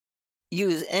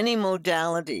use any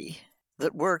modality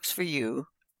that works for you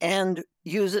and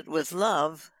use it with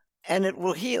love, and it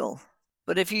will heal.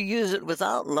 But if you use it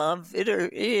without love,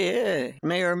 it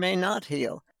may or may not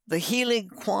heal. The healing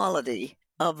quality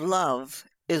of love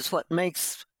is what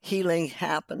makes healing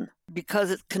happen,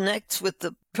 because it connects with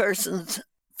the person's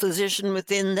physician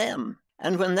within them.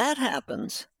 And when that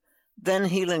happens, then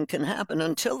healing can happen.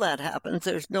 Until that happens,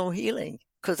 there's no healing,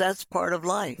 because that's part of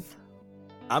life.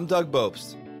 I'm Doug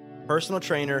Bopst, personal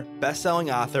trainer, best-selling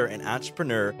author, and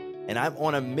entrepreneur, and I'm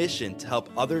on a mission to help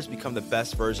others become the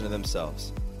best version of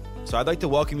themselves. So I'd like to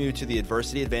welcome you to the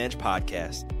Adversity Advantage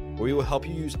podcast, where we will help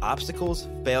you use obstacles,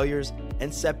 failures,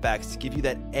 and setbacks to give you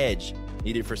that edge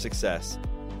needed for success.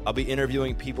 I'll be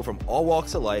interviewing people from all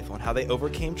walks of life on how they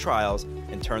overcame trials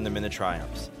and turned them into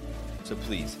triumphs. So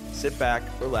please sit back,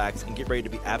 relax, and get ready to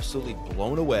be absolutely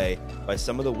blown away by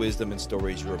some of the wisdom and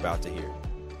stories you're about to hear.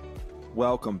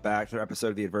 Welcome back to another episode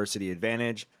of the Adversity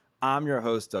Advantage. I'm your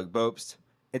host, Doug Bopst,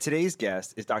 and today's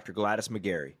guest is Dr. Gladys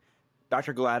McGarey.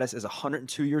 Dr. Gladys is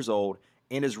 102 years old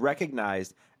and is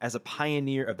recognized as a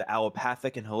pioneer of the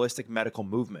allopathic and holistic medical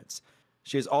movements.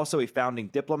 She is also a founding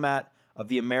diplomat of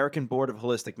the American Board of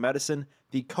Holistic Medicine,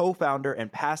 the co-founder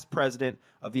and past president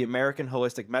of the American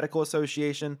Holistic Medical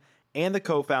Association, and the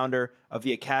co-founder of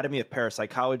the Academy of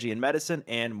Parapsychology and Medicine,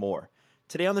 and more.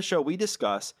 Today on the show, we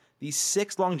discuss these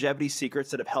 6 longevity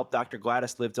secrets that have helped Dr.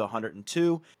 Gladys live to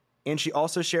 102, and she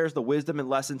also shares the wisdom and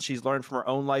lessons she's learned from her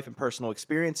own life and personal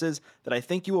experiences that I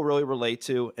think you will really relate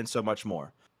to, and so much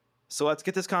more. So let's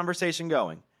get this conversation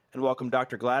going, and welcome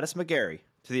Dr. Gladys McGarey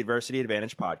to the Adversity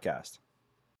Advantage podcast.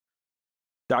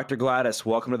 Dr. Gladys,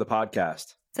 welcome to the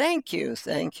podcast. Thank you.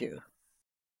 Thank you.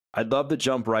 I'd love to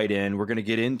jump right in. We're going to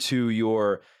get into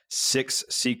your 6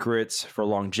 secrets for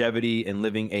longevity and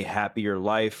living a happier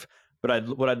life. But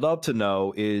what I'd love to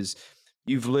know is,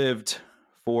 you've lived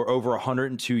for over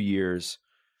 102 years.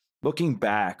 Looking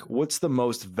back, what's the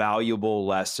most valuable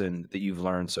lesson that you've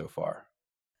learned so far?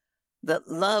 That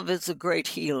love is a great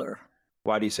healer.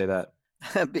 Why do you say that?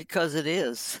 Because it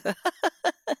is.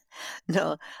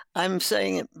 No, I'm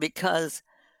saying it because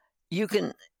you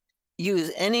can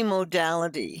use any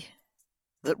modality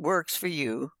that works for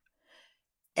you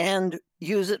and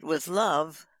use it with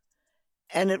love,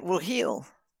 and it will heal.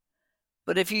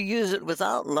 But if you use it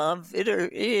without love,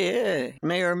 it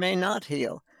may or may not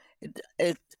heal.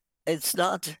 It's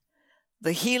not.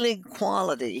 The healing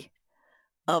quality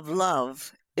of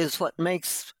love is what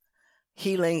makes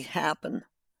healing happen.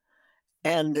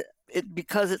 And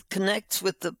because it connects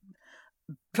with the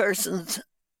person's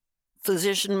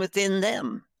physician within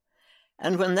them.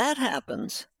 And when that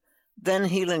happens, then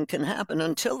healing can happen.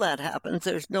 Until that happens,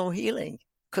 there's no healing,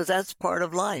 because that's part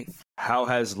of life. How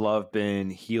has love been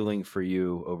healing for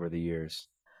you over the years?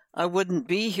 I wouldn't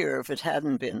be here if it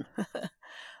hadn't been.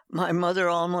 My mother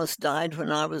almost died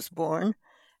when I was born,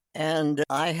 and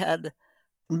I had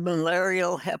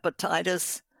malarial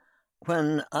hepatitis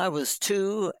when I was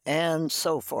 2, and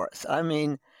so forth. I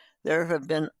mean, there have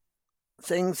been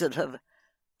things that have,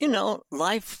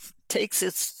 life takes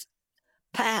its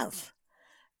path.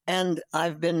 And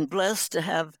I've been blessed to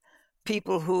have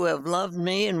people who have loved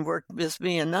me and worked with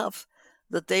me enough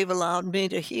that they've allowed me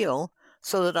to heal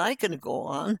so that I can go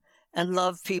on and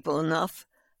love people enough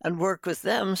and work with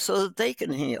them so that they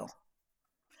can heal.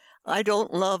 I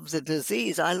don't love the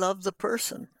disease. I love the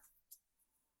person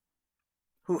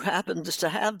who happens to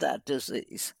have that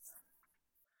disease.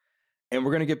 And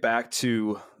we're going to get back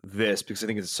to this because I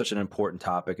think it's such an important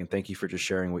topic, and thank you for just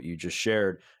sharing what you just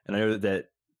shared. And I know that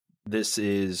this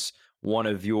is one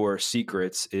of your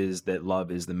secrets, is that love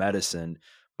is the medicine.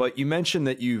 But you mentioned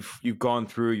that you've gone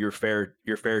through your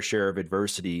fair share of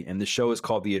adversity, and the show is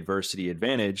called The Adversity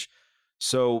Advantage.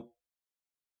 So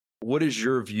what is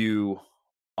your view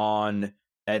on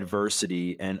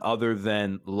adversity, and other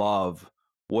than love,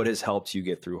 what has helped you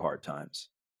get through hard times?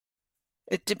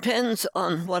 It depends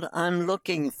on what I'm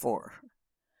looking for.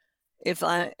 If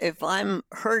I'm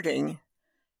hurting,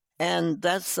 and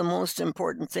that's the most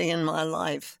important thing in my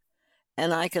life,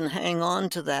 and I can hang on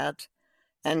to that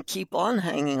and keep on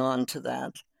hanging on to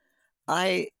that,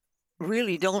 I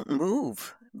really don't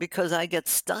move because I get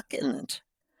stuck in it.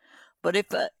 But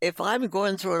if I'm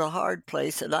going through a hard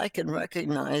place and I can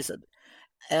recognize it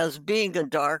as being a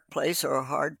dark place or a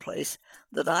hard place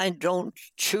that I don't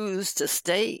choose to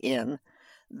stay in,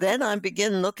 then I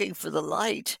begin looking for the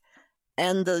light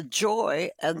and the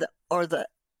joy or the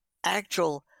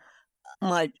actual,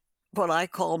 what I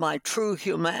call my true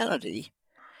humanity.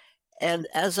 And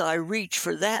as I reach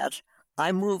for that,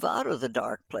 I move out of the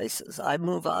dark places. I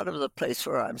move out of the place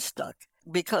where I'm stuck,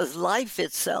 because life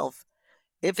itself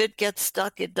If it gets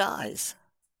stuck, it dies.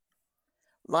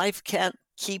 Life can't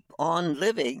keep on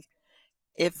living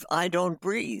if I don't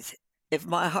breathe, if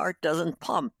my heart doesn't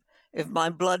pump, if my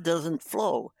blood doesn't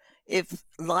flow, if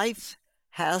life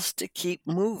has to keep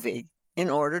moving in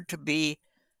order to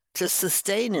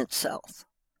sustain itself.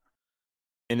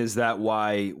 And is that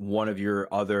why one of your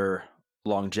other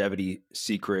longevity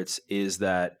secrets is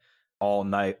that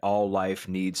all life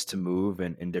needs to move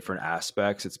in different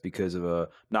aspects? It's because of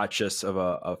not just of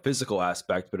a physical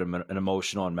aspect, but an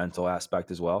emotional and mental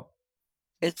aspect as well.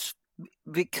 It's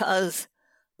because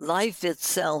life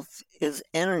itself is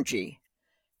energy,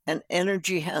 and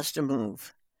energy has to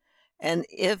move. And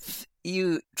if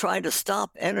you try to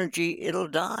stop energy, it'll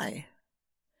die.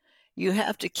 You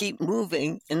have to keep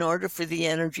moving in order for the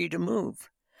energy to move.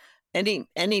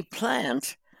 Any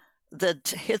plant that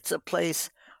hits a place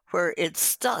where it's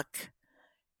stuck,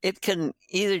 it can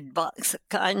either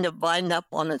kind of bind up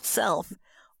on itself,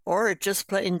 or it just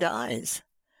plain dies.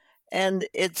 And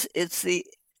it's the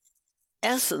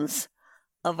essence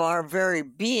of our very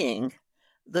being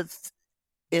that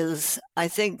is, I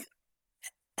think,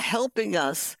 helping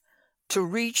us to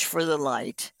reach for the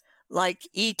light. Like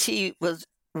E.T. was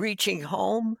reaching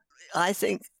home, I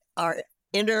think our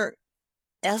inner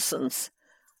essence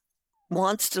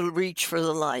wants to reach for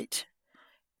the light.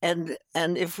 And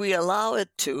if we allow it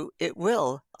to, it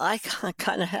will. I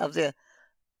kind of have the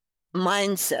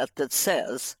mindset that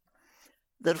says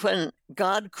that when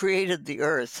God created the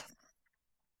earth,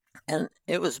 and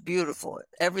it was beautiful,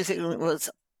 everything was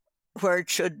where it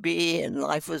should be, and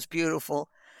life was beautiful.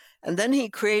 And then he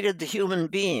created the human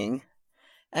being,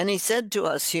 and he said to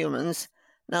us humans,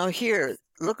 now here,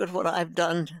 look at what I've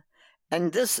done.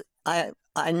 And this, I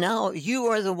now, you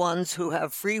are the ones who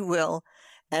have free will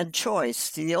and choice.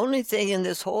 The only thing in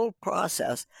this whole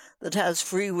process that has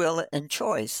free will and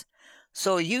choice.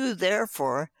 So you,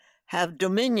 therefore, have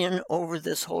dominion over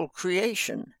this whole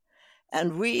creation.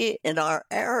 And we, in our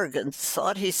arrogance,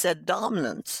 thought he said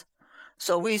dominance.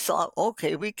 So we thought,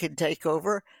 okay, we could take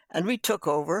over, and we took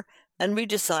over, and we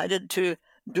decided to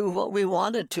do what we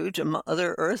wanted to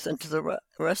Mother Earth and to the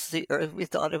rest of the earth. We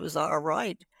thought it was our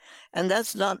right. And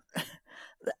that's not,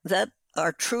 that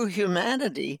our true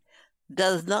humanity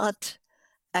does not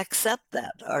accept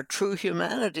that. Our true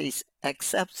humanity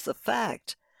accepts the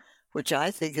fact, which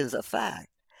I think is a fact,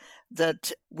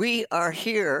 that we are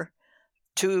here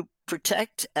to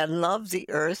protect and love the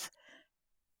earth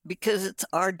because it's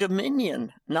our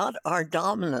dominion, not our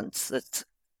dominance that's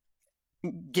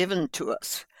given to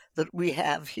us, that we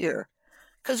have here.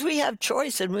 Because we have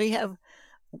choice and we have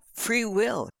free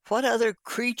will. What other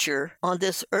creature on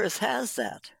this earth has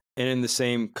that? And in the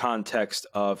same context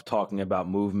of talking about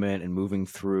movement and moving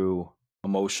through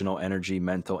emotional energy,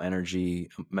 mental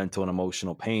and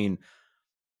emotional pain,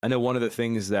 I know one of the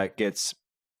things that gets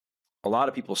a lot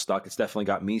of people stuck, it's definitely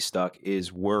got me stuck,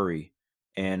 is worry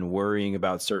and worrying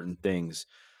about certain things.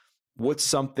 What's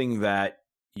something that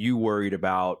you worried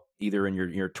about either in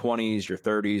your 20s, your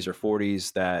 30s or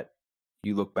 40s that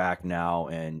you look back now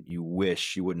and you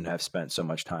wish you wouldn't have spent so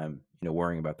much time,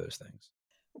 worrying about those things?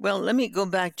 Well, let me go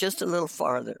back just a little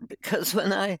farther, because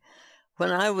when I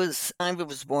was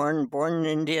born in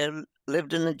India,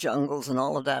 lived in the jungles and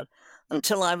all of that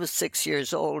until I was 6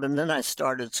 years old, and then I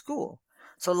started school.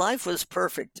 So life was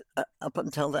perfect up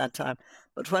until that time.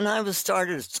 But when I was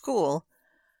started school,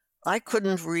 I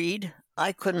couldn't read,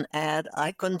 I couldn't add,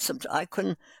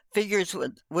 figures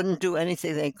wouldn't do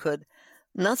anything they could.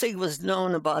 Nothing was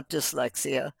known about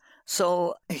dyslexia.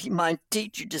 So my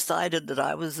teacher decided that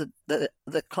I was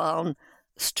the clown,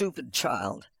 stupid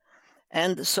child.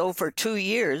 And so for 2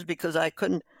 years, because I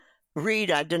couldn't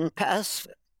read, I didn't pass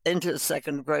into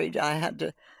second grade. I had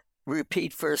to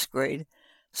repeat first grade.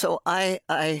 So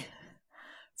I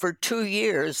for 2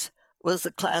 years, was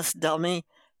the class dummy.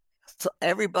 So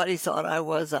everybody thought I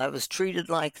was treated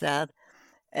like that.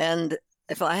 And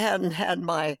if I hadn't had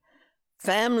my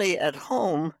family at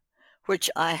home, which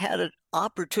I had an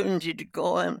opportunity to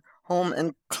go home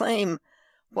and claim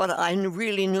what I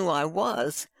really knew I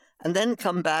was, and then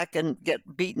come back and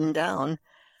get beaten down.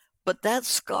 But that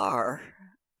scar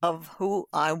of who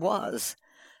I was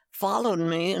followed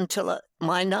me until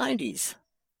my 90s.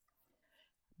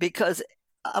 Because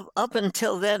up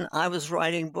until then, I was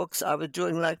writing books, I was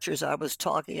doing lectures, I was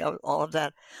talking, all of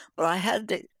that. But I had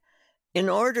to, in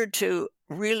order to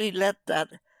really let that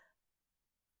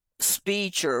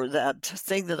speech or that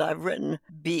thing that I've written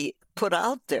be put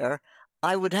out there,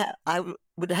 I would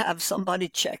have somebody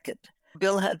check it.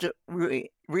 Bill had to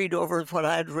read over what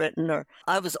I had written, or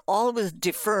I was always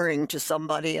deferring to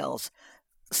somebody else,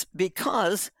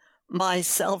 because my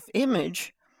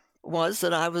self-image was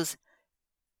that I was,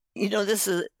 this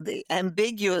is the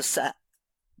ambiguous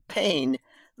pain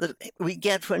that we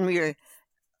get when we're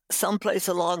someplace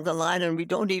along the line and we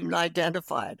don't even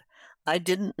identify it. I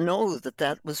didn't know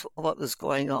that was what was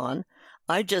going on.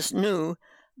 I just knew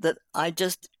that I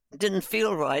just didn't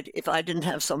feel right if I didn't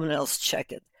have someone else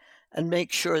check it and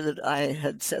make sure that I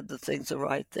had said the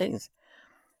right things.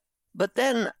 But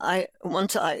then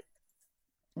once I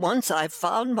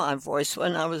found my voice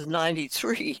when I was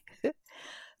 93,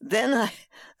 then I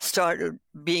started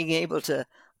being able to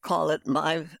call it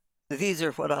these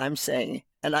are what I'm saying.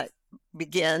 And I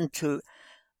began to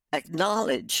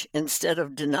acknowledge instead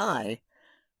of deny,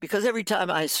 because every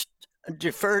time I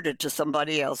deferred it to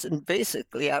somebody else, and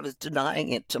basically I was denying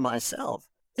it to myself.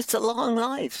 It's a long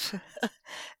life.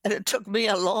 And it took me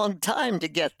a long time to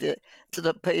get to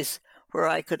the place where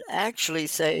I could actually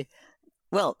say,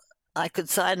 well, I could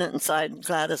sign it inside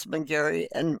Gladys McGarey,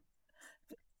 and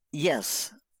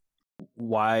yes.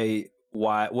 Why,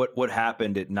 what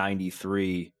happened at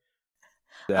 93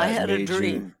 that I had a made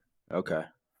dream.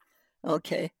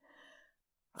 Okay.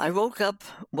 I woke up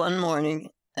one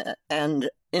morning, and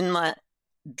in my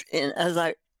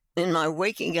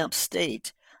waking up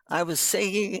state, I was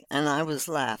singing and I was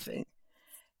laughing.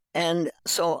 And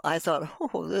so I thought,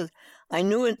 I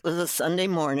knew it was a Sunday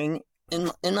morning.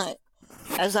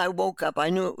 As I woke up, I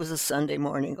knew it was a Sunday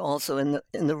morning also in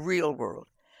the real world.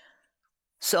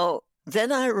 So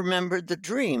then I remembered the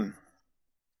dream.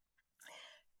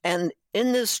 And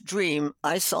in this dream,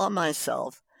 I saw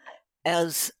myself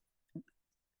as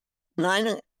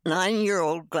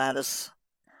 9-year-old Gladys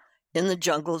in the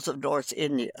jungles of North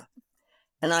India.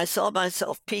 And I saw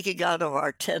myself peeking out of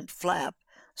our tent flap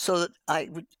so that I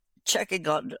would checking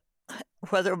on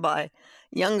whether my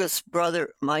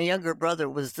younger brother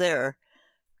was there,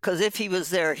 because if he was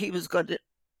there, he was going to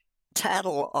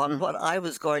tattle on what I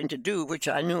was going to do, which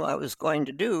I knew I was going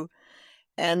to do,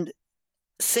 and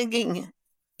singing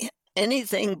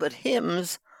anything but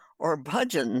hymns or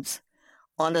bhajans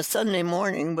on a Sunday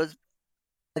morning was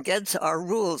against our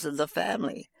rules in the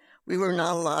family. We were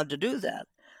not allowed to do that.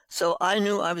 So I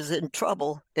knew I was in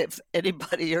trouble if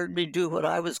anybody heard me do what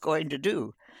I was going to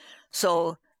do.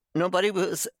 So nobody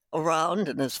was around,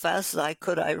 and as fast as I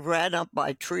could, I ran up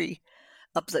my tree,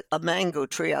 a mango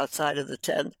tree outside of the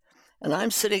tent, and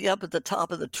I'm sitting up at the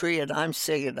top of the tree, and I'm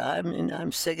singing.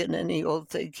 I'm singing any old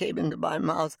thing came into my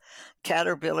mouth,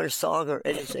 caterpillar song or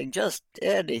anything, just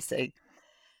anything.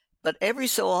 But every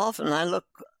so often I look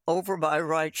over my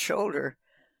right shoulder,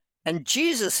 and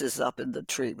Jesus is up in the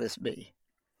tree with me.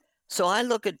 So I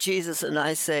look at Jesus and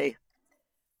I say,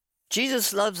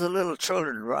 Jesus loves the little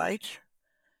children, right?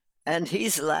 And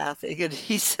he's laughing and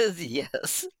he says,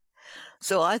 yes.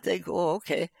 So I think, oh,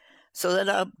 okay. So then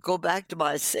I'll go back to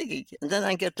my singing. And then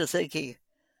I get to thinking,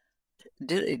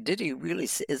 did he really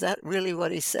say, is that really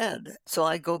what he said? So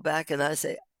I go back and I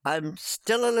say, I'm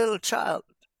still a little child,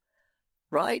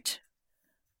 right?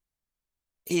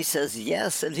 He says,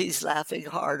 yes. And he's laughing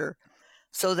harder.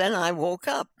 So then I woke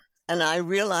up and I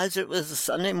realized it was a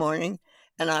Sunday morning,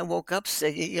 and I woke up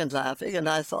singing and laughing, and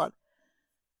I thought,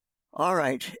 all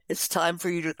right, it's time for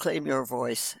you to claim your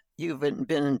voice. You've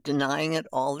been denying it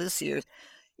all this year.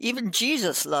 Even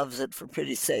Jesus loves it, for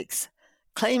pity's sakes.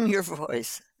 Claim your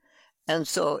voice. And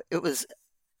so it was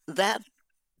that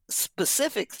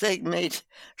specific thing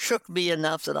shook me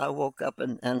enough that I woke up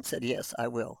and said, yes, I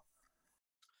will.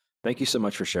 Thank you so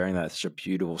much for sharing that. It's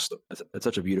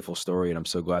such a beautiful story, and I'm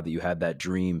so glad that you had that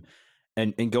dream.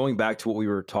 And going back to what we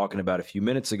were talking about a few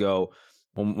minutes ago,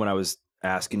 when I was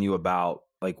asking you about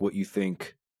like what you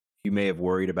think you may have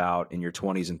worried about in your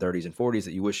 20s and 30s and 40s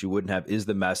that you wish you wouldn't have, is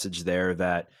the message there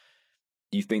that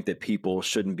you think that people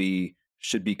should be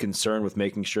concerned with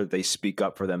making sure that they speak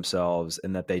up for themselves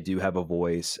and that they do have a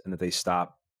voice and that they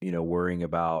stop, worrying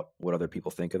about what other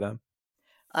people think of them?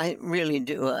 I really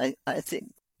do. I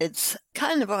think it's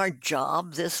kind of our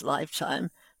job this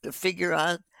lifetime to figure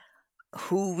out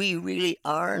who we really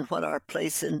are and what our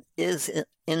place is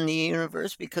in the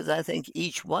universe, because I think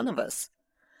each one of us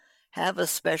have a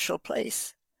special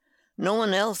place. No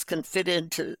one else can fit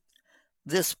into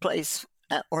this place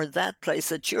or that place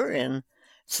that you're in.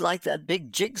 It's like that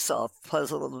big jigsaw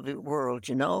puzzle of the world,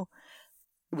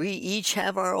 We each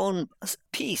have our own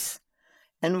piece,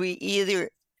 and we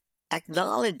either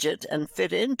acknowledge it and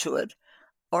fit into it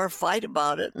or fight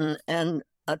about it and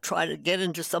try to get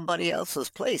into somebody else's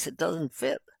place. It doesn't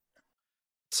fit.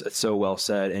 It's so well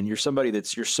said. And you're somebody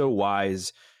you're so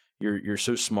wise. You're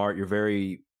so smart. You're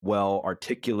very well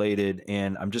articulated.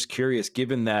 And I'm just curious,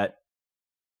 given that,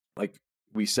 like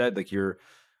we said, like you're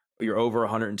you're over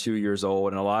 102 years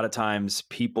old, and a lot of times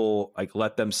people like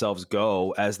let themselves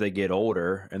go as they get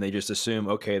older, and they just assume,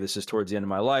 okay, this is towards the end of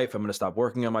my life. I'm going to stop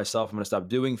working on myself. I'm going to stop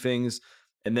doing things,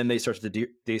 and then they start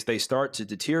to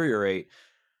deteriorate.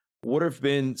 What have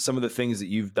been some of the things that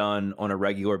you've done on a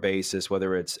regular basis,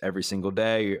 whether it's every single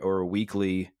day or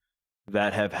weekly,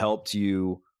 that have helped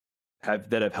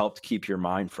keep your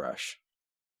mind fresh?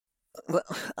 Well,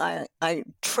 I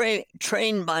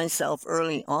trained myself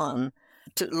early on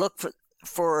to look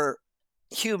for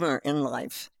humor in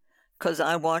life because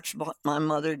I watched what my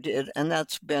mother did, and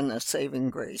that's been a saving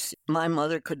grace. My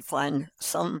mother could find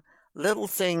some little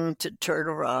thing to turn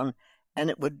around, and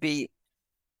it would be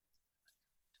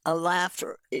a laugh,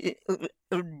 or it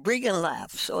would bring a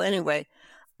laugh. So anyway,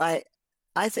 I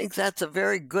I think that's a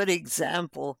very good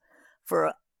example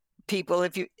for people.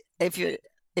 If you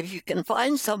can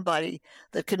find somebody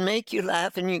that can make you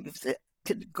laugh and you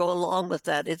could go along with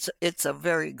that, it's a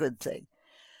very good thing.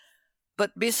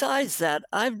 But besides that,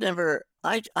 I've never.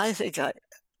 I think I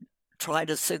tried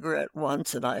a cigarette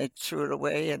once and I threw it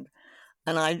away, and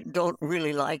I don't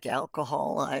really like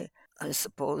alcohol. I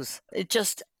suppose it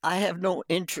just I have no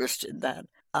interest in that.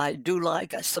 I do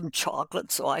like some chocolate,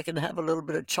 so I can have a little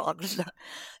bit of chocolate.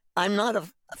 I'm not a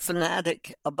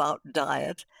fanatic about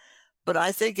diet, but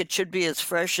I think it should be as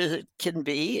fresh as it can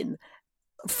be and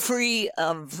free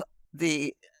of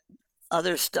the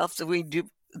other stuff that we do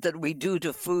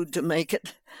to food to make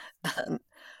it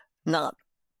not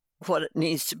what it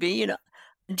needs to be.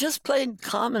 Just plain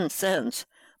common sense.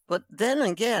 But then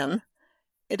again,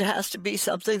 it has to be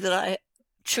something that I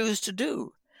choose to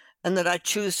do and that I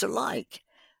choose to like.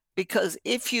 Because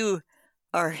if you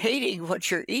are hating what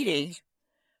you're eating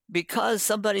because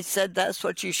somebody said that's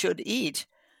what you should eat,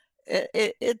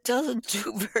 it doesn't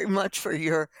do very much for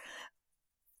your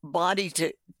body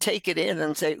to take it in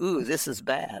and say, ooh, this is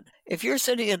bad. If you're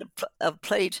sitting at a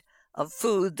plate of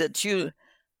food that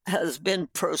has been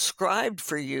prescribed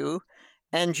for you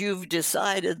and you've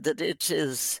decided that it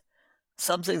is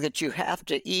something that you have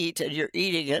to eat and you're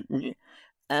eating it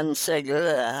and saying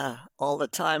all the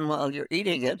time while you're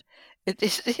eating it,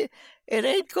 it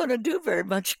ain't going to do very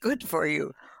much good for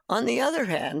you. On the other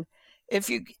hand, if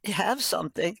you have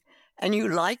something and you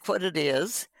like what it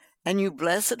is and you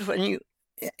bless it when you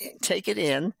take it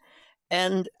in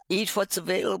and eat what's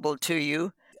available to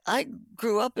you. I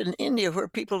grew up in India where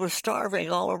people were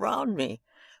starving all around me.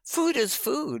 Food is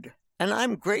food, and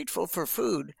I'm grateful for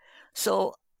food.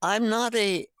 So I'm not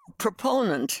a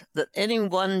proponent that any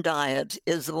one diet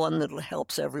is the one that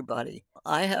helps everybody.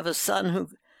 I have a son who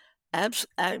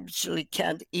actually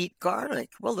can't eat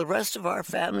garlic. Well, the rest of our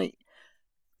family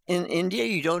in India,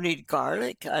 you don't eat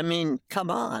garlic. I mean, come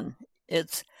on.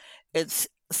 It's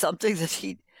something that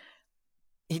he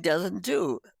doesn't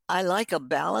do. I like a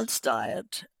balanced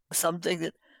diet, something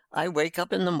that I wake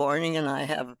up in the morning and I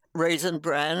have raisin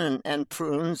bran and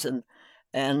prunes and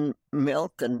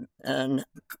milk and a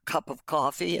cup of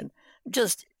coffee and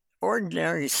just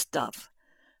ordinary stuff,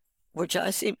 which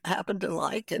I happen to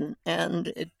like, and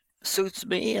it suits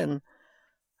me, and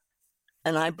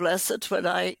I bless it when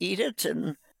I eat it,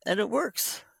 and it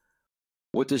works.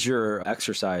 What does your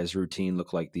exercise routine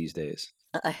look like these days?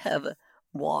 I have a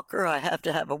walker. I have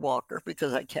to have a walker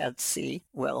because I can't see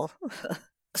well.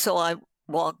 So I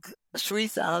walk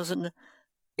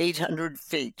 3,800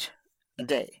 feet a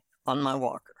day on my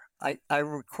walker. I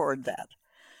record that.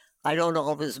 I don't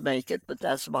always make it, but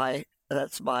that's my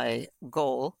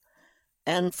goal.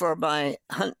 And for my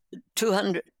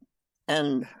 200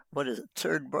 and what is it,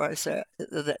 third bars that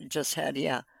I just had,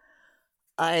 yeah,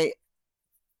 I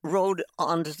rode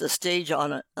onto the stage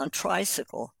on a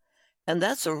tricycle, and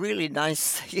that's a really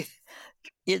nice thing.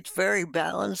 It's very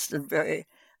balanced and very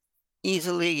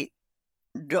easily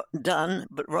done,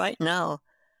 but right now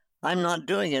I'm not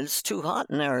doing it. It's too hot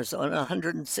in Arizona,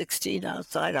 116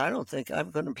 outside. I don't think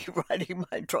I'm going to be riding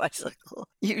my tricycle.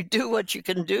 You do what you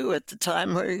can do at the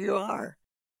time where you are.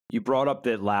 You brought up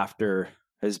that laughter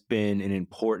has been an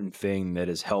important thing that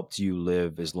has helped you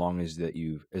live as long as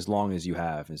you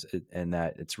have, and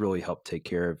that it's really helped you take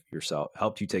care of yourself.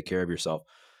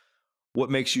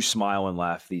 What makes you smile and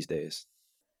laugh these days?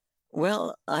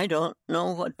 Well, I don't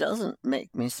know what doesn't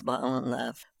make me smile and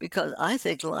laugh because I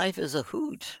think life is a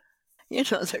hoot.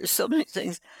 There's so many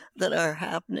things that are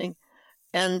happening,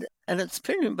 and it's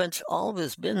pretty much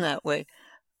always been that way.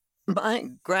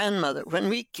 My grandmother, when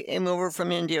we came over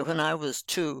from India when I was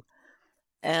 2,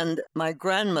 and my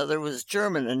grandmother was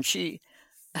German, and she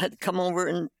had come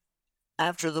over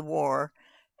after the war,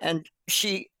 and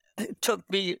she took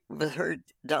me with her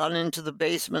down into the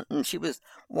basement, and she was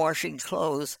washing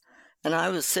clothes. And I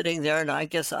was sitting there, and I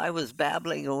guess I was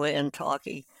babbling away and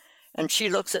talking. And she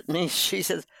looks at me, she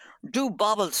says, "Do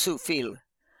bobble sufil."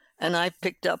 And I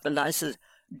picked up and I said,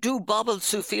 "Do bobble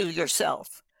sufil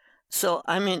yourself." So,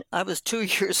 I mean, I was 2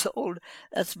 years old.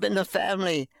 That's been a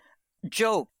family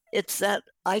joke. It's that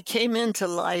I came into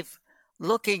life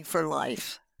looking for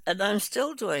life, and I'm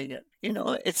still doing it.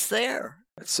 It's there.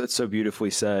 It's so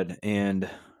beautifully said. And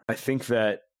I think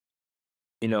that,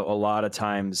 a lot of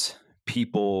times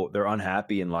people, they're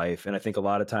unhappy in life. And I think a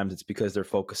lot of times it's because they're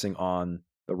focusing on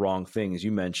the wrong things.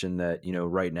 You mentioned that,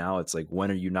 right now it's like,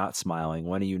 when are you not smiling?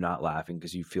 When are you not laughing?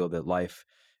 Because you feel that life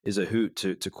is a hoot,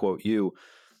 to quote you.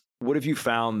 What have you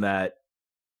found that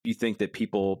you think that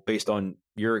people, based on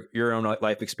your own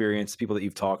life experience, people that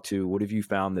you've talked to, what have you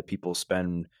found that people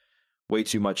spend way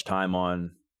too much time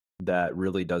on that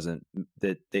really doesn't,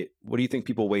 what do you think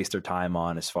people waste their time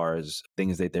on as far as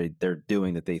things that they're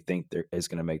doing that they think is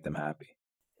going to make them happy?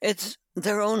 It's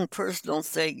their own personal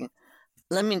thing.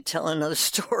 Let me tell another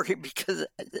story because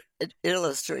it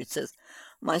illustrates this.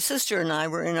 My sister and I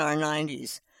were in our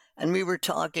 90s, and we were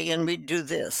talking, and we'd do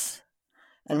this,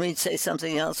 and we'd say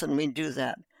something else, and we'd do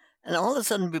that. And all of a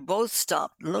sudden, we both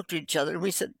stopped and looked at each other, and we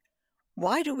said,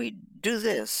 "Why do we do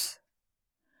this?"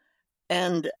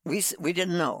 And we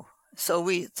didn't know. So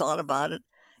we thought about it,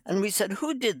 and we said,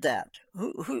 "Who did that?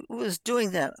 Who was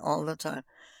doing that all the time?"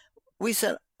 We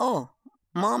said, "Oh,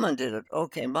 Mama did it."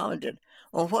 Okay, Mama did.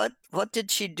 Well, what did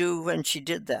she do when she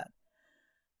did that?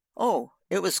 Oh,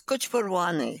 it was Kuch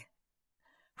Parwani,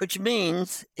 which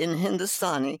means in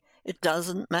Hindustani, it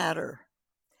doesn't matter.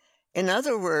 In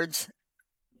other words,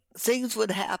 things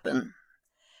would happen,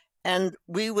 and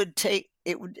we would take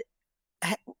it.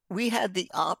 We had the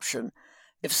option.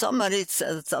 If somebody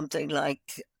said something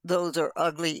like, "Those are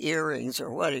ugly earrings,"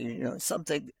 or what,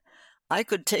 something, I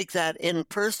could take that in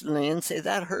personally and say,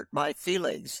 "That hurt my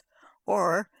feelings."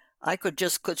 Or I could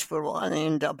just Kuch Parwani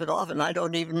and dump it off, and I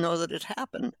don't even know that it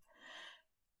happened.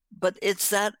 But it's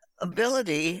that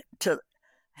ability to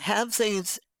have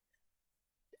things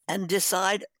and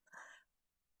decide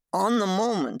on the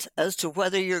moment as to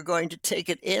whether you're going to take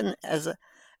it in as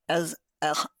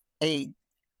a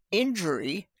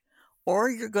injury, or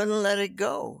you're going to let it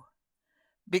go.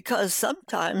 Because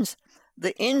sometimes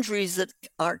the injuries that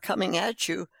are coming at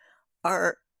you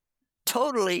are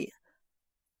totally,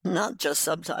 not just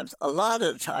sometimes, a lot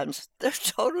of the times, they're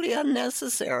totally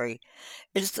unnecessary.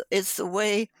 It's the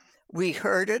way we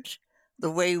heard it,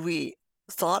 the way we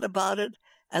thought about it,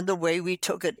 and the way we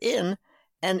took it in,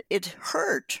 and it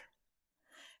hurt.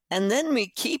 And then we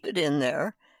keep it in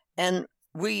there, and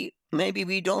maybe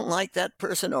we don't like that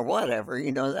person or whatever,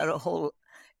 that whole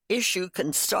issue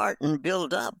can start and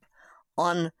build up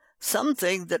on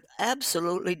something that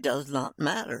absolutely does not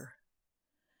matter.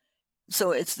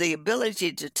 So it's the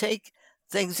ability to take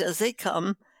things as they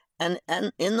come and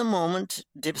in the moment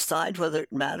decide whether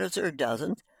it matters or it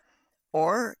doesn't,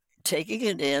 or taking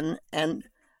it in and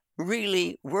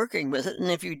really working with it. And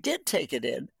if you did take it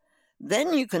in,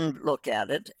 then you can look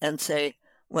at it and say,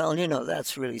 "Well,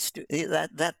 that's really stupid.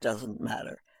 That doesn't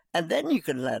matter." And then you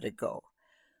can let it go.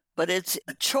 But it's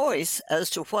a choice as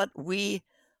to what we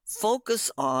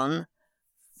focus on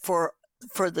for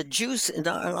the juice in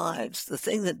our lives, the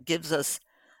thing that gives us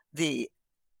the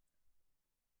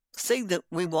thing that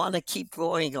we want to keep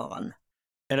going on.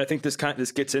 And I think this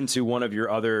gets into one of your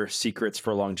other secrets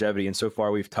for longevity. And so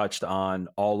far, we've touched on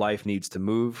all life needs to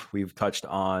move. We've touched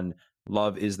on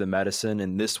love is the medicine,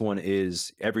 and this one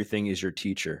is everything is your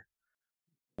teacher.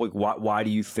 Like, why do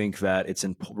you think that it's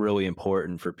really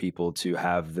important for people to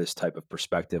have this type of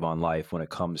perspective on life when it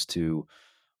comes to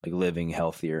like living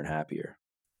healthier and happier?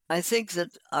 I think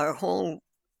that our whole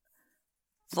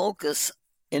focus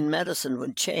in medicine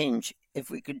would change if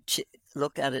we could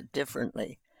look at it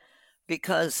differently.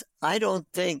 Because I don't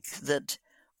think that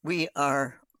we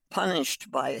are punished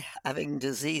by having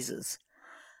diseases.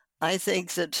 I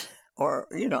think that,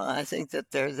 I think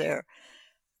that they're there.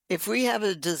 If we have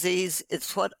a disease,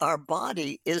 it's what our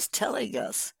body is telling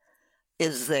us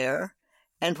is there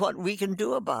and what we can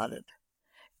do about it.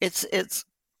 It's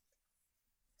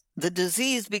the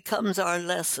disease becomes our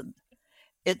lesson.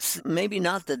 It's maybe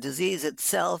not the disease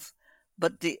itself,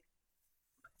 but the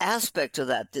aspect of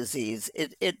that disease.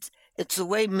 It's the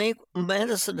way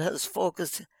medicine has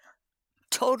focused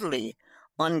totally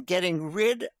on getting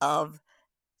rid of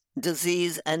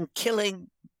disease and killing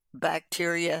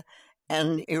bacteria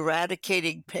and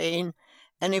eradicating pain.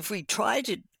 And if we try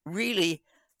to really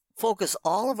focus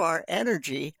all of our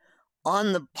energy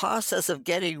on the process of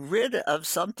getting rid of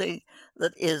something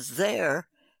that is there,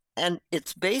 and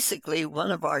it's basically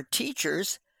one of our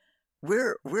teachers,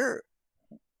 we're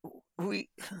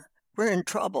we're in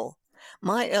trouble.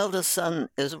 My eldest son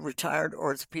is a retired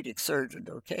orthopedic surgeon,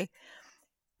 okay?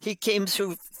 He came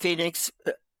through Phoenix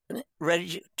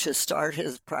ready to start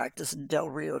his practice in Del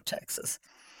Rio, Texas.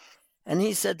 And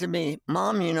he said to me,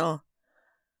 Mom, you know,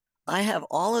 I have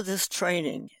all of this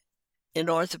training in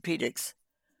orthopedics.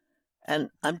 And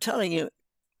I'm telling you,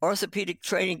 orthopedic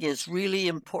training is really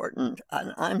important.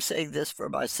 And I'm saying this for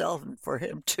myself and for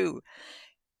him too.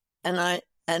 And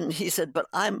he said, but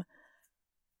I'm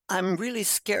really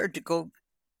scared to go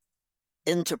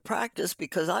into practice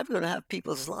because I'm going to have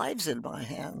people's lives in my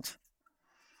hands.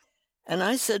 And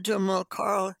I said to him, well,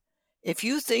 Carl, if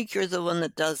you think you're the one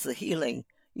that does the healing,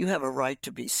 you have a right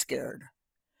to be scared.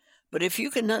 But if you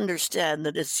can understand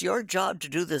that it's your job to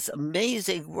do this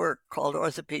amazing work called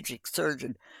orthopedic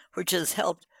surgeon, which has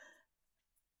helped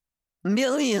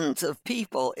millions of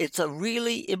people, it's a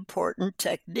really important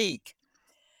technique.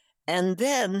 And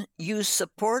then you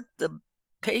support the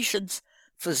patient's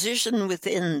physician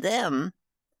within them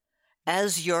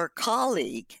as your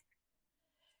colleague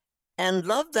and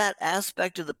love that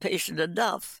aspect of the patient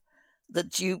enough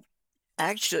that you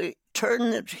actually turn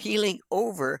the healing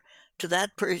over to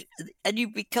that person and you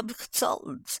become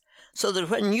consultants. So that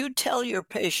when you tell your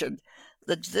patient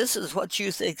that this is what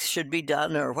you think should be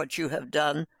done or what you have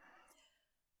done,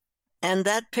 and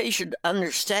that patient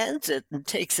understands it and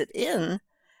takes it in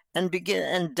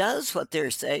and does what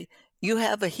they're saying, you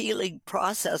have a healing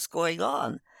process going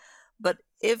on. But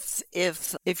if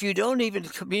you don't even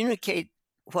communicate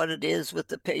what it is with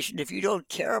the patient, if you don't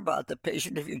care about the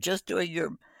patient, if you're just doing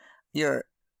your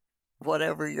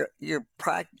whatever your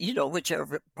practice, you know,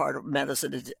 whichever part of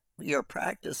medicine is your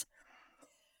practice,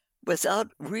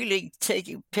 without really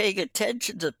paying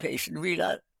attention to the patient,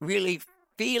 really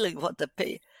feeling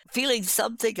feeling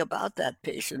something about that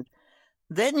patient,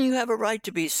 then you have a right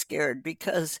to be scared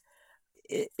because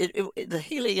the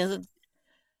healing isn't.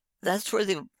 That's where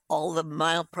all the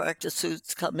malpractice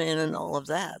suits come in and all of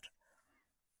that.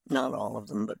 Not all of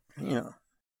them, but you know.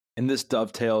 And this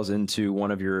dovetails into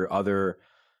one of your other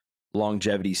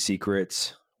longevity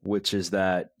secrets, which is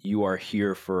that you are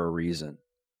here for a reason,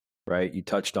 right? You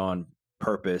touched on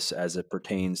purpose as it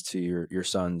pertains to your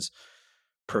son's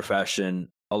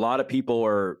profession. A lot of people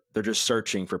they're just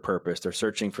searching for purpose. They're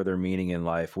searching for their meaning in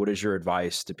life. What is your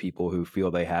advice to people who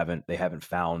feel they haven't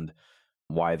found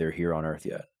why they're here on earth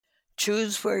yet?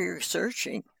 Choose where you're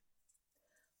searching.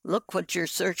 Look what you're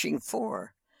searching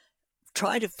for.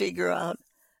 Try to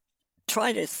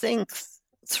think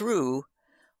through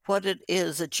what it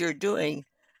is that you're doing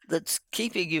that's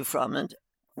keeping you from it.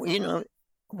 You know,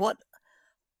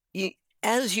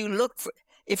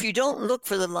 if you don't look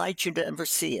for the light, you never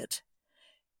see it.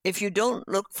 If you don't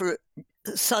look for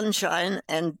sunshine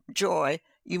and joy,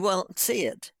 you won't see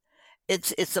it.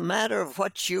 It's a matter of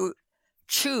what you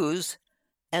choose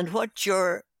and what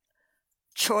your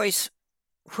choice,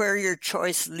 where your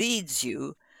choice leads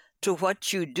you to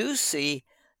what you do see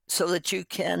so that you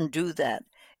can do that.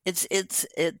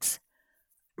 It's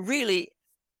really,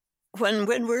 when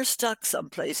we're stuck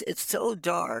someplace, it's so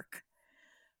dark.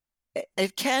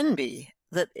 It can be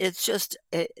that it's just,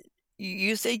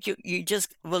 you think you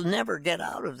just will never get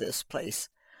out of this place.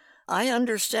 I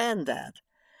understand that.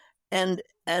 And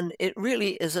it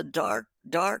really is a dark,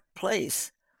 dark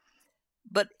place.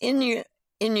 But in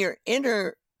your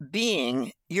inner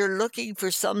being, you're looking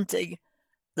for something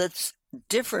that's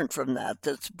different from that,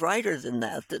 that's brighter than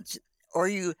that, or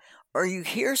you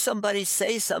hear somebody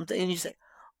say something and you say,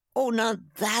 oh, now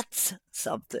that's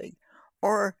something.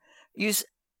 Or you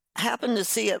happen to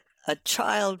see a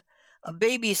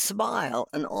baby smile,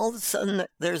 and all of a sudden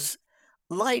there's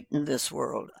light in this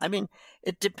world. I mean,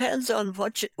 it depends on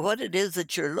what it is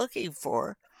that you're looking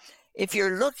for. If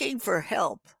you're looking for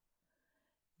help,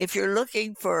 if you're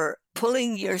looking for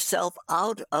pulling yourself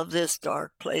out of this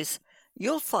dark place,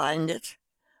 you'll find it.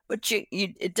 But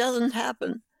it doesn't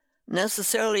happen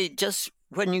necessarily just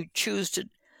when you choose to,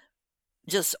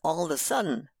 just all of a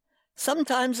sudden.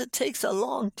 Sometimes it takes a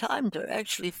long time to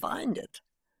actually find it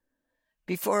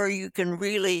before you can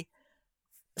really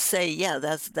say, yeah,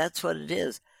 that's what it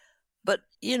is. But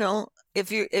you know,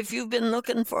 if you've been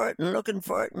looking for it and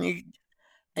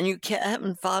you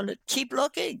haven't found it, keep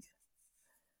looking.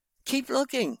 Keep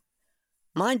looking.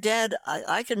 My dad,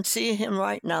 I can see him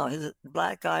right now, his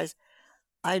black eyes.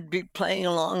 I'd be playing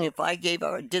along if I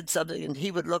did something, and he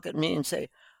would look at me and say,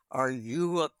 are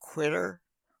you a quitter?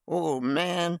 Oh,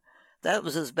 man, that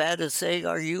was as bad as saying,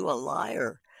 are you a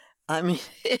liar? I mean,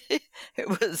 it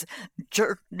was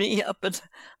jerked me up and,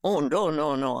 oh,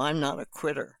 no, I'm not a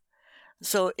quitter.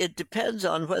 So it depends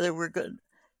on whether we're going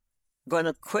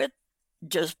to quit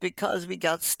just because we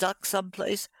got stuck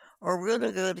someplace, or we're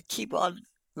going to keep on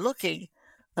looking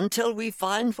until we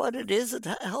find what it is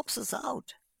that helps us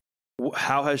out.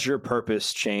 How has your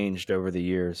purpose changed over the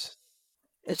years?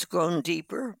 It's grown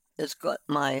deeper. It's got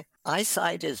my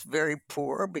eyesight is very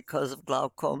poor because of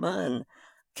glaucoma and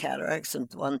cataracts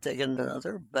and one thing and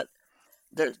another, but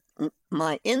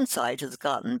my insight has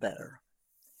gotten better.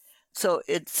 So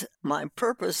it's my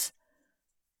purpose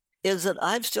is that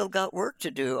I've still got work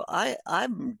to do.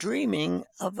 I'm dreaming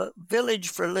of a village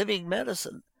for living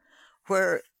medicine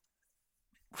where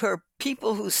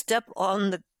people who step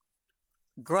on the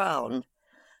ground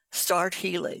start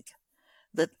healing.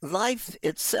 That life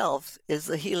itself is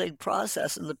the healing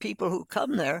process, and the people who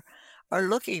come there are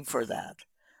looking for that,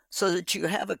 so that you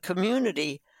have a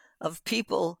community of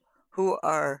people who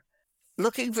are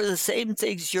looking for the same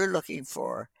things you're looking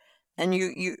for, and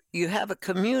you have a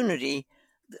community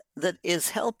that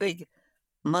is helping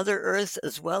Mother Earth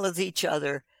as well as each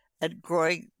other and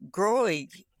growing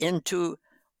into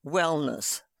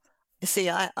wellness. You see,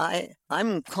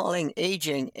 I'm calling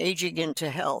aging into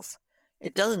health.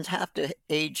 It doesn't have to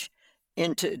age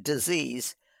into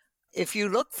disease. If you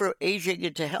look for aging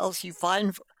into health, you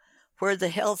find where the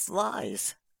health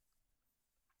lies.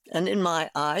 And in my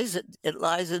eyes, it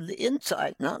lies in the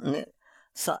inside, not in the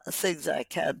things I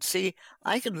can't see.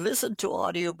 I can listen to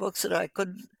audiobooks that I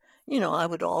couldn't, I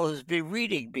would always be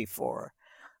reading before.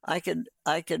 I can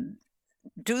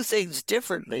do things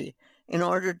differently in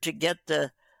order to get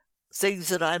the things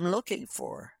that I'm looking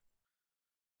for.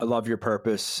 I love your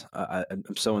purpose. I'm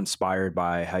so inspired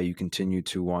by how you continue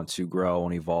to want to grow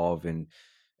and evolve and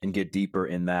get deeper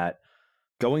in that.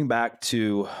 Going back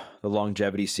to the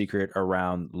longevity secret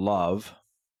around love,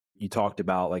 you talked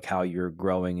about like how you're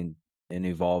growing and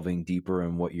evolving deeper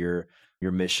in what your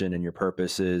mission and your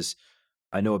purpose is.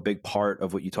 I know a big part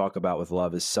of what you talk about with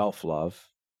love is self-love.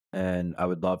 And I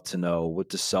would love to know, what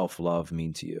does self-love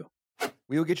mean to you?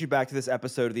 We will get you back to this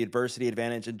episode of The Adversity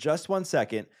Advantage in just 1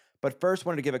 second, but first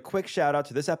wanted to give a quick shout out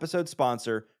to this episode's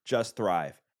sponsor, Just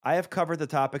Thrive. I have covered the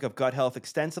topic of gut health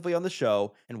extensively on the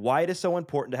show and why it is so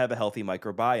important to have a healthy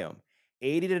microbiome.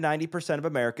 80 to 90% of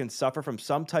Americans suffer from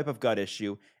some type of gut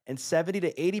issue, and 70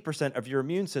 to 80% of your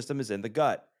immune system is in the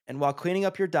gut. And while cleaning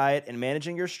up your diet and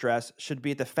managing your stress should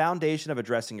be at the foundation of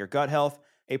addressing your gut health,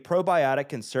 a probiotic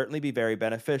can certainly be very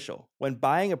beneficial. When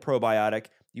buying a probiotic,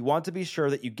 you want to be sure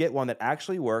that you get one that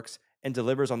actually works and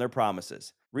delivers on their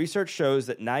promises. Research shows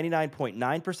that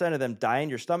 99.9% of them die in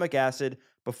your stomach acid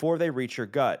before they reach your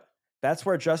gut. That's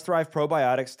where Just Thrive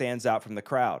Probiotics stands out from the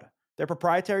crowd. Their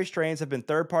proprietary strains have been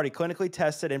third-party clinically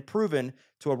tested and proven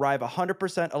to arrive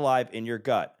 100% alive in your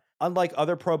gut, unlike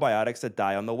other probiotics that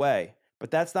die on the way.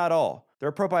 But that's not all.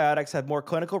 Their probiotics have more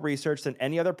clinical research than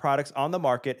any other products on the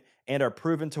market and are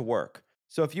proven to work.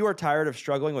 So if you are tired of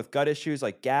struggling with gut issues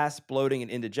like gas, bloating, and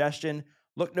indigestion,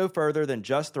 look no further than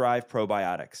Just Thrive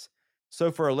Probiotics. So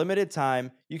for a limited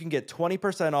time, you can get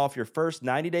 20% off your first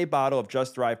 90-day bottle of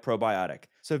Just Thrive Probiotic.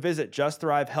 So visit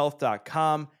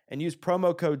justthrivehealth.com and use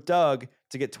promo code Doug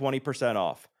to get 20%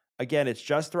 off. Again, it's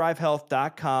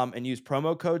justthrivehealth.com and use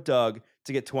promo code Doug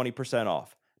to get 20%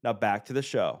 off. Now back to the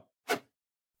show.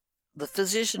 The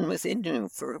physician within you,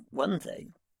 for one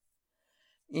thing,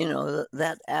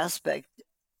 that aspect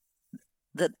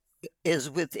that is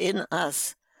within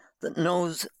us that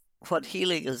knows what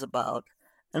healing is about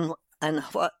and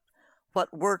what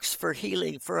works for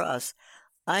healing for us.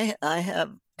 I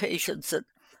have patients that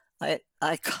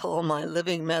I call my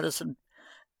living medicine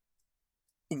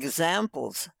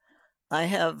examples. I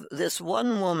have this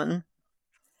one woman,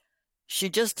 she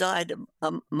just died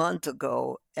a month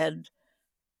ago, and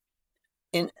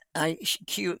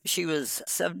she was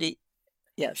 70,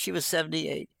 she was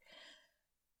 78.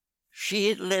 She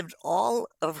had lived all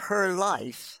of her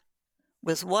life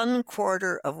with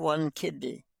 1/4 of one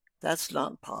kidney. That's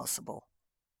not possible.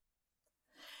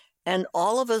 And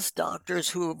all of us doctors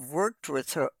who have worked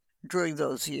with her during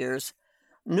those years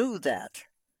knew that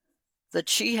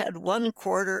she had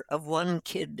 1/4 of one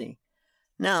kidney.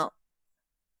 Now,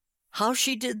 how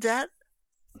she did that,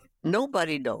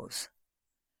 nobody knows.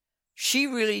 She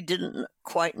really didn't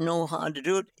quite know how to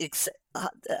do it,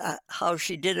 how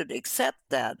she did it, except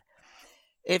that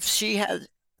if she had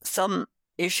some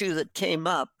issue that came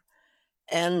up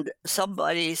and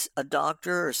a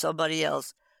doctor or somebody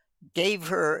else, gave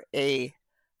her a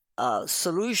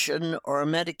solution or a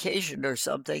medication or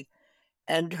something,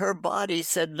 and her body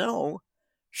said no,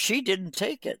 she didn't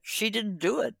take it. She didn't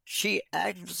do it. She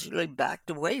actually backed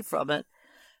away from it.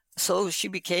 So she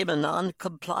became a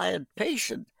non-compliant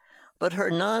patient. But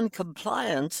her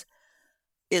non-compliance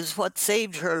is what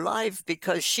saved her life,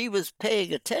 because she was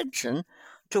paying attention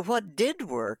to what did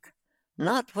work,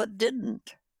 not what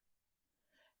didn't.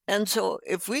 And so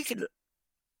if we could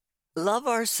love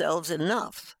ourselves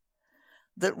enough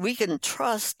that we can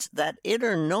trust that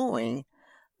inner knowing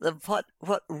of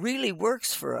what really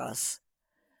works for us,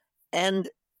 and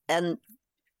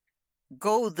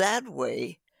go that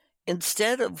way,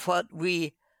 instead of what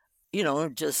we,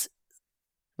 just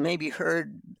maybe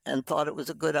heard and thought it was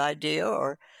a good idea,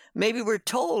 or maybe we're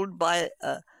told by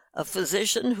a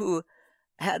physician who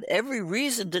had every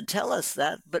reason to tell us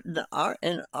that, but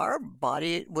in our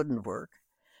body it wouldn't work.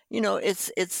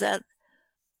 It's that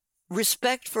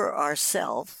respect for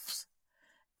ourselves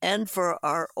and for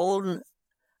our own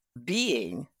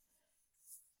being,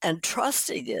 and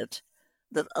trusting it,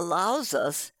 that allows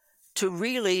us to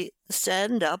really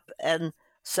stand up and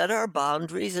set our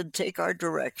boundaries and take our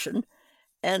direction,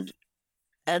 and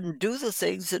do the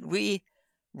things that we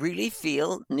really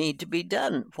feel need to be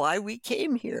done, why we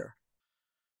came here.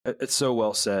 It's so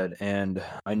well said. And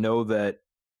I know that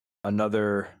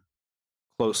another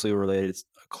closely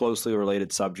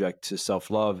related subject to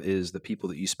self-love is the people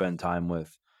that you spend time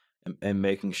with, and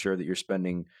making sure that you're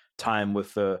spending time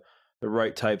with the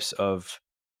right types of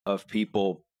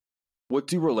people. What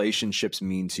do relationships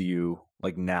mean to you,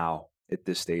 like now at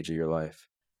this stage of your life?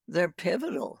 They're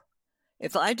pivotal.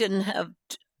 If I didn't have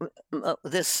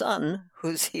this son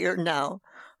who's here now,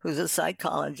 who's a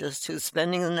psychologist, who's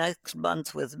spending the next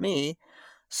month with me,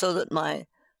 so that my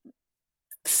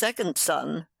second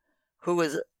son, who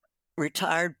was a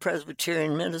retired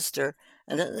Presbyterian minister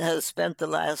and has spent the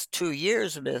last 2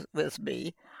 years with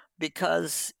me,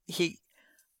 because he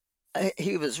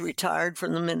was retired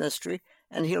from the ministry,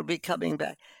 and he'll be coming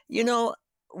back.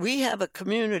 We have a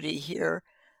community here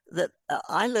that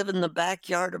I live in the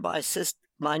backyard of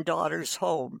my daughter's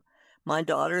home. My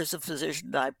daughter is a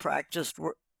physician I practiced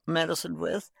medicine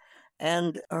with,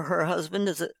 and her husband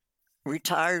is a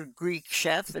retired Greek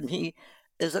chef, and he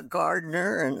is a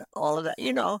gardener and all of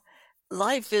that.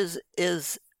 Life is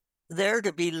there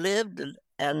to be lived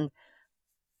and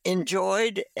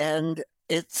enjoyed, and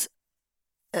it's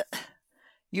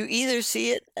you either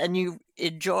see it and you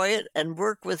enjoy it and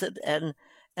work with it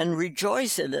and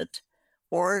rejoice in it,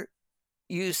 or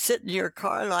you sit in your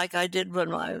car like I did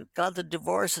when I got the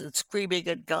divorce, and screaming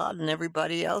at God and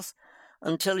everybody else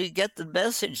until you get the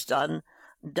message done.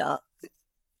 The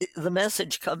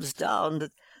message comes down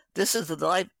that this is the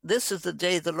life, this is the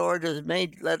day the Lord has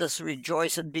made. Let us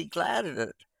rejoice and be glad in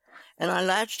it. And I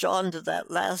latched on to that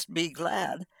last "be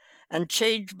glad" and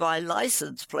changed my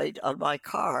license plate on my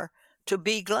car to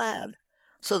 "be glad."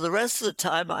 So the rest of the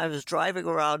time I was driving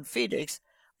around Phoenix,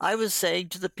 I was saying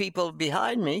to the people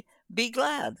behind me, "Be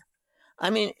glad." I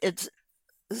mean, it's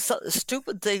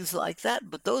stupid things like that,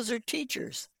 but those are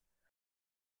teachers.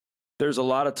 There's a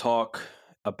lot of talk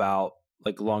about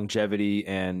like longevity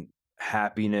and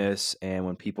happiness, and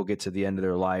when people get to the end of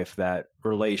their life, that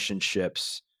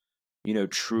relationships,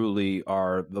 truly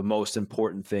are the most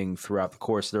important thing throughout the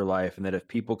course of their life, and that if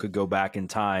people could go back in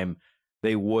time,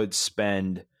 they would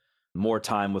spend more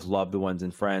time with loved ones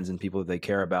and friends and people that they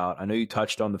care about. I know you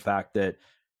touched on the fact that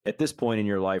at this point in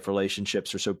your life,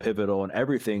 relationships are so pivotal and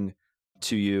everything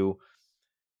to you.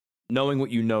 Knowing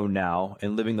what you know now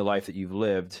and living the life that you've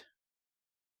lived,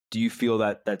 do you feel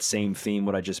that same theme,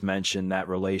 what I just mentioned, that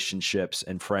relationships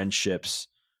and friendships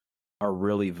are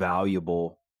really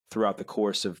valuable throughout the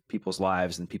course of people's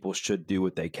lives, and people should do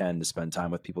what they can to spend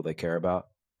time with people they care about?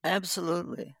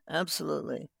 Absolutely.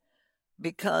 Absolutely.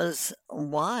 Because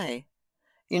why?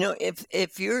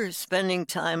 If you're spending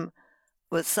time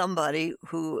with somebody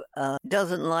who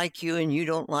doesn't like you and you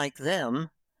don't like them,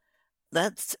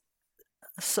 that's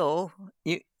so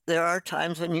there are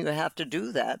times when you have to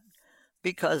do that,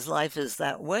 because life is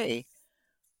that way.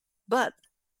 But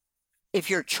if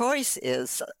your choice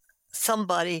is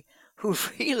somebody who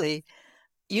really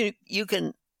you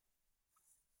can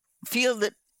feel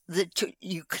that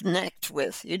you connect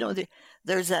with,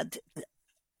 there's that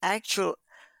actual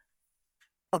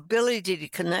ability to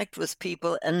connect with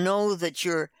people and know that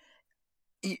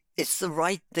it's the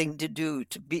right thing to do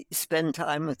to spend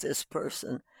time with this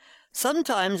person.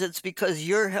 Sometimes it's because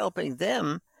you're helping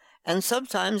them, and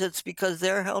sometimes it's because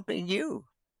they're helping you,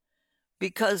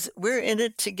 because we're in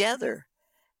it together.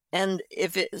 And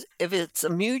if it's a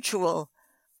mutual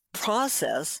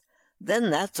process, then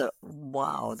that's a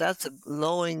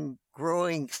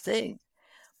growing thing.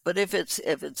 But if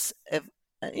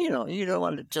you don't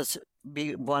want to just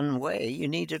be one way, you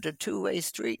need it a two-way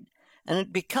street, and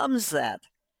it becomes that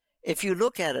if you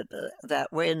look at it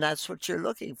that way, and that's what you're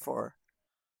looking for.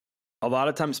 A lot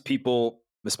of times people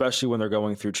especially when they're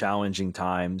going through challenging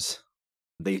times,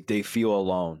 they feel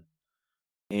alone.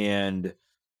 And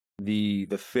the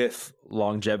fifth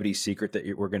longevity secret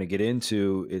that we're going to get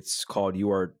into, it's called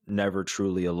 "You Are Never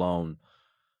Truly Alone."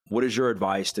 What is your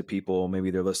advice to people?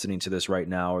 Maybe they're listening to this right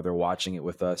now or they're watching it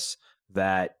with us,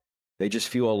 that they just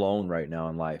feel alone right now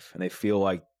in life and they feel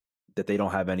like that they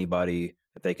don't have anybody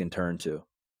that they can turn to.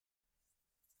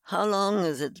 How long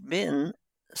has it been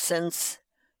since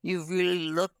you've really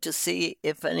looked to see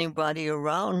if anybody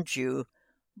around you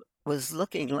was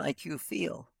looking like you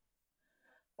feel?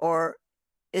 Or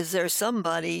is there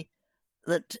somebody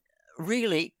that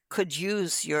really could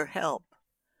use your help?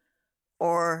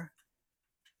 Or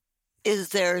is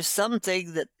there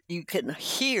something that you can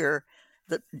hear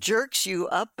that jerks you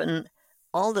up and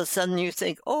all of a sudden you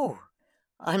think, oh,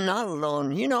 I'm not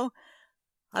alone?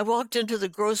 I walked into the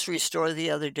grocery store the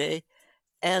other day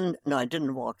and no, I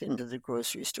didn't walk into the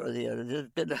grocery store the other day.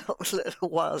 It's been a little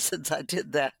while since I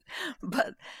did that.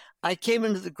 But I came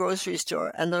into the grocery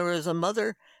store and there was a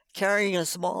mother carrying a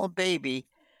small baby.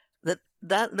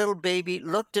 That little baby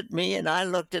looked at me and I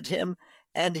looked at him,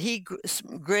 and he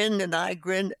grinned and I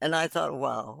grinned, and I thought,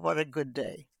 wow, what a good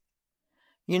day.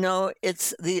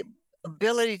 It's the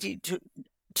ability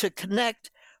to connect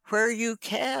where you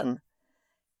can.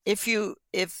 If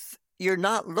you're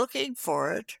not looking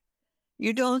for it,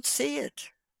 you don't see it.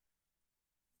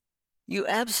 You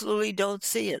absolutely don't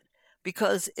see it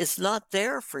because it's not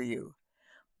there for you.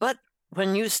 But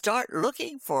when you start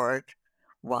looking for it,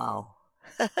 wow,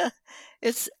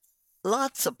 it's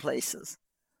lots of places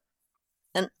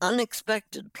and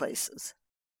unexpected places.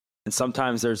 And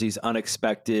sometimes there's these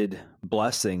unexpected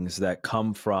blessings that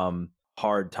come from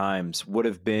hard times. Would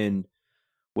have been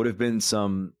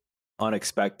some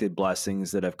unexpected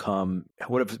blessings that have come,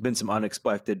 would have been some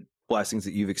unexpected blessings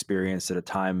that you've experienced at a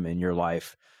time in your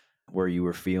life where you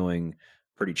were feeling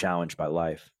pretty challenged by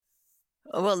life?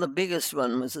 Well, the biggest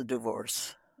one was a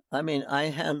divorce. I mean, I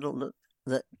handled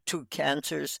the two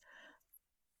cancers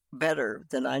better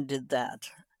than I did that.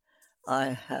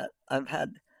 I've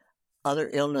had other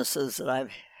illnesses that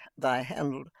I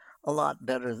handled a lot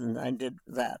better than I did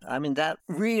that. I mean, that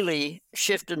really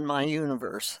shifted my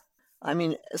universe. I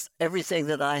mean, everything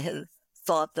that I had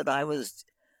thought that I was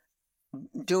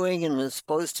doing and was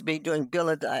supposed to be doing, Bill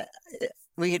and I,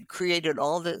 we had created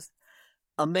all this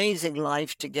amazing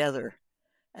life together.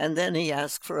 And then he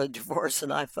asked for a divorce,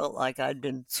 and I felt like I'd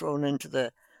been thrown into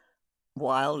the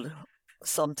wild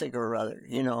something or other,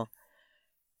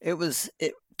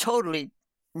 It totally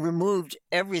removed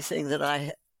everything that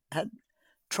I had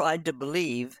tried to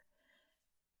believe.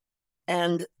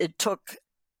 And it took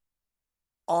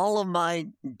all of my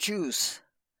juice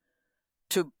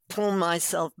to pull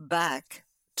myself back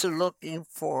to looking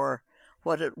for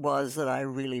what it was that I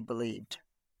really believed.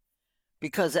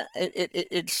 Because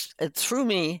it threw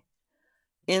me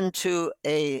into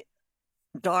a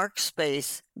dark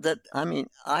space that, I mean,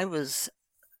 it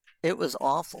was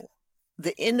awful.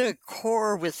 The inner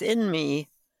core within me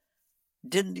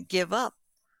didn't give up.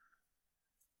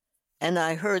 And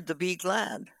I heard the be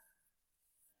glad.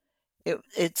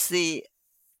 It's the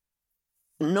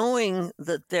knowing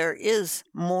that there is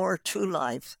more to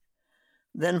life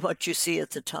than what you see at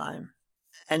the time.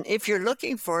 And if you're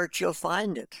looking for it, you'll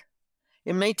find it.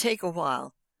 It may take a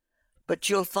while, but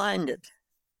you'll find it.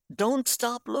 Don't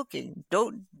stop looking.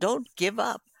 Don't give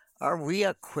up. Are we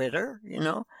a quitter?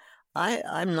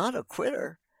 I'm not a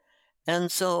quitter.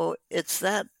 And so it's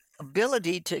that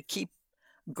ability to keep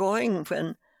going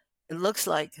when it looks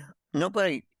like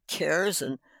nobody cares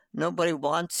and nobody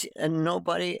wants and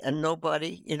nobody, and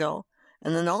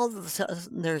then all of a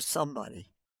sudden there's somebody.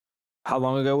 How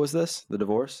long ago was this, the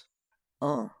divorce?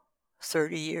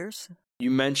 30 years.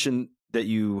 You mentioned that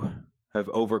you have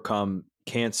overcome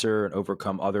cancer and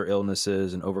overcome other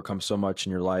illnesses and overcome so much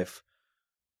in your life.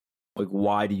 Like,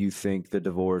 why do you think the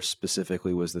divorce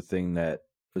specifically was the thing that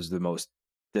was the most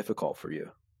difficult for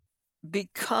you?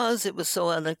 Because it was so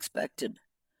unexpected.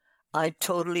 I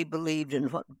totally believed in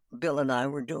what Bill and I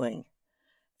were doing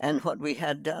and what we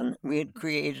had done. We had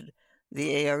created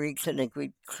the ARE clinic.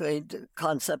 We created the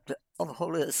concept of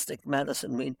holistic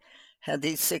medicine. We had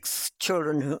these 6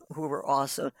 children who were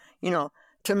awesome.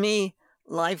 To me,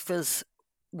 life was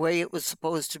the way it was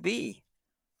supposed to be.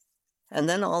 And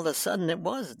then all of a sudden it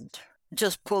wasn't. It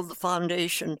just pulled the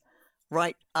foundation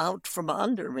right out from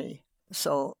under me.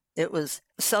 So it was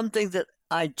something that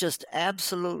I just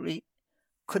absolutely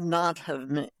could not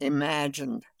have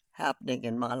imagined happening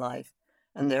in my life.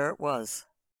 And there it was.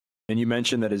 And you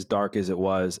mentioned that as dark as it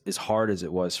was, as hard as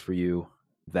it was for you,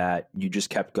 that you just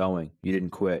kept going. You didn't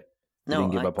quit. You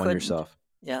didn't give up on yourself.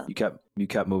 Yeah. You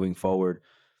kept moving forward.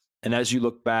 And as you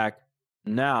look back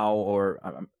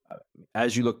now,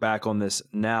 as you look back on this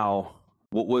now,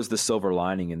 what was the silver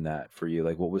lining in that for you?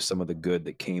 Like, what was some of the good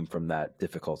that came from that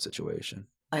difficult situation?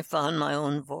 I found my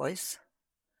own voice.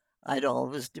 I'd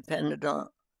always depended on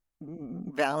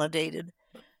validated.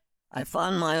 I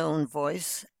found my own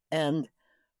voice and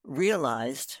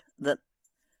realized that,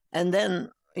 and then,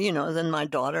 then my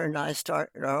daughter and I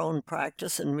started our own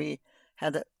practice, and we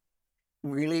had a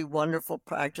really wonderful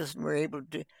practice, and we were able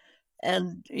to,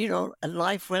 and, and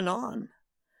life went on.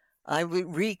 I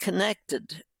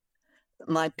reconnected.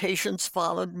 My patients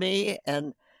followed me,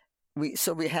 and we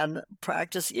had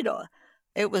practice.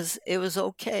 It was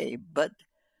okay, but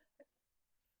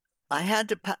I had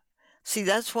to see.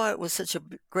 That's why it was such a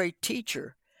great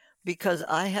teacher, because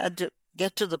I had to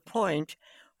get to the point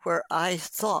where I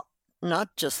thought, not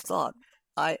just thought,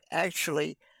 I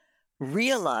actually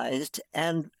realized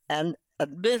and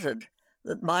admitted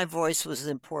that my voice was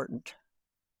important,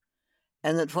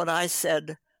 and that what I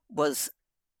said was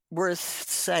worth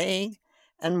saying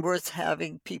and worth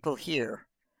having people hear.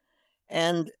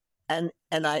 And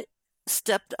I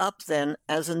stepped up then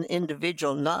as an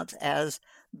individual, not as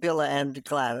Bill and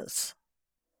Gladys.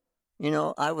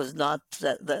 I was not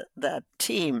that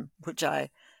team which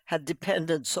I had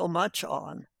depended so much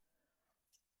on.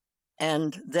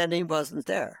 And then he wasn't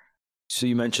there. So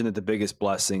you mentioned that the biggest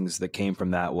blessings that came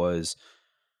from that was,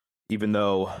 even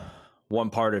though one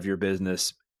part of your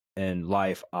business and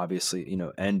life obviously,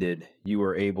 ended, you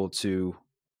were able to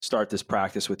start this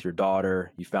practice with your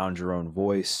daughter. You found your own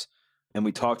voice. And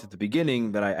we talked at the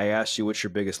beginning that I asked you, what's your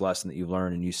biggest lesson that you've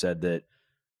learned? And you said that,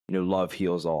 love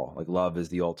heals all. Like, love is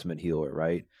the ultimate healer,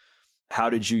 right? How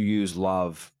did you use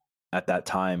love at that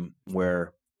time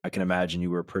where I can imagine you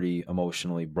were pretty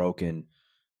emotionally broken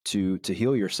to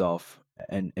heal yourself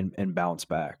and bounce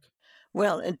back?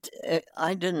 Well,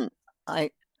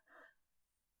 I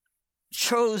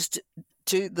chose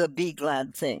to the Be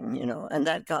Glad thing, and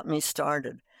that got me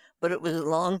started. But it was a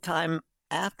long time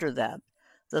after that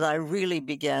I really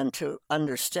began to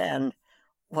understand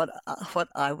what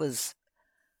I was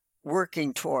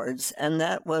working towards. And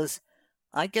that was,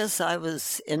 I guess I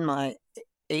was in my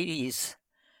 80s,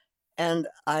 and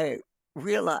I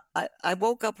realized, I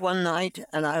woke up one night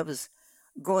and I was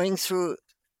going through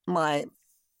my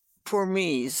poor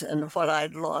me's and what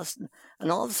I'd lost.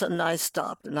 And all of a sudden I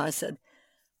stopped and I said,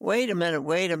 wait a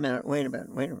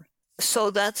minute. So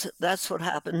that's what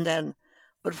happened then.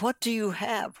 But what do you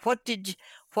have? What did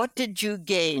you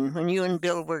gain when you and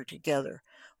Bill were together?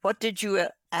 What did you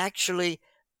actually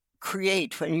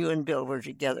create when you and Bill were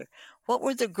together? What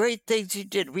were the great things you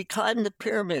did? We climbed the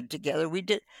pyramid together. We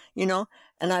did, and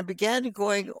I began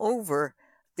going over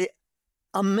the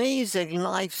amazing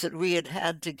lives that we had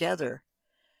had together.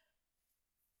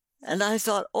 And I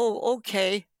thought, oh,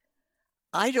 okay,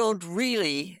 I don't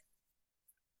really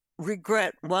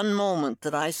regret one moment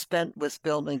that I spent with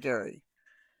Bill McGarey.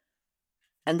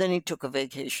 And then he took a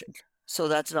vacation. So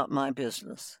that's not my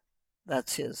business.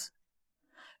 That's his.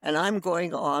 And I'm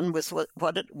going on with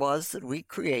what it was that we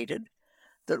created,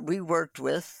 that we worked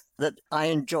with, that I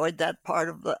enjoyed that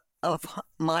part of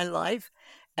my life.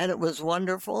 And it was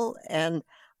wonderful. And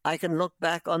I can look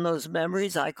back on those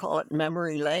memories. I call it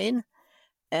memory lane.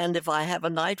 And if I have a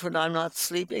night when I'm not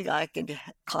sleeping, I can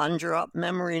conjure up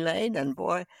memory lane, and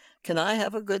boy, can I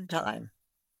have a good time.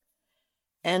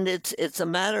 And it's a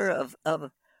matter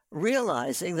of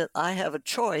realizing that I have a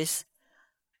choice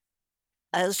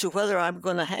as to whether I'm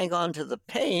going to hang on to the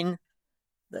pain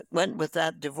that went with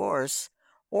that divorce,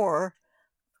 or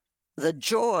the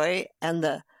joy and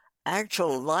the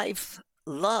actual life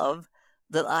love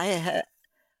that I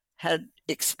had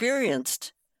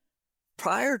experienced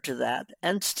prior to that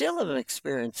and still am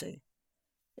experiencing.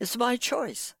 It's my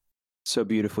choice. So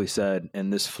beautifully said.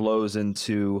 And this flows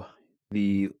into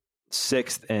the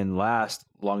sixth and last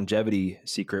longevity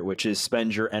secret, which is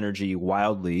spend your energy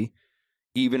wildly,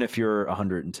 even if you're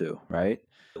 102, right?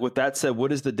 With that said,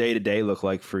 what does the day-to-day look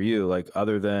like for you? Like,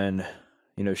 other than,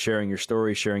 sharing your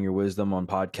story, sharing your wisdom on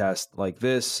podcasts like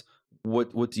this,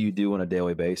 what do you do on a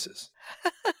daily basis?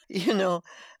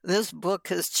 This book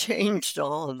has changed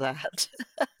all of that.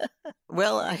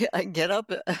 Well, I get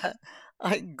up,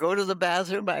 I go to the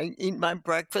bathroom, I eat my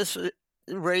breakfast,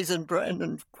 raisin bread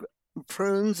and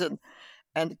prunes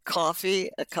and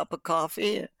coffee, a cup of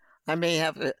coffee. I may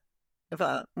have, if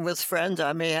I'm with friends,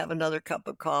 I may have another cup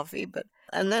of coffee,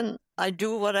 and then I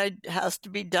do what has to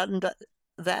be done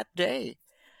that day.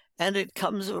 And it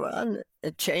comes around,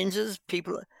 it changes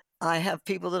people. I have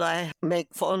people that I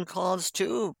make phone calls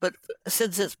to, but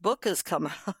since this book has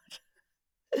come out,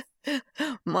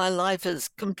 My life has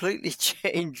completely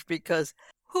changed because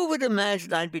who would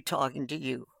imagine I'd be talking to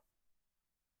you?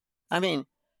 I mean,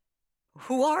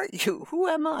 who are you? Who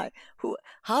am I?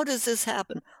 How does this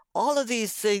happen? All of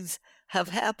these things have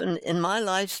happened in my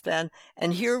lifespan,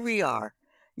 and here we are.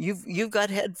 You've got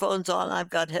headphones on, I've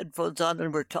got headphones on,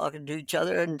 and we're talking to each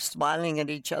other and smiling at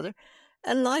each other.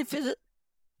 And life is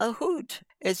a hoot.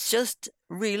 It's just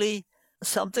really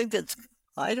something that's,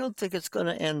 I don't think it's going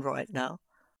to end right now.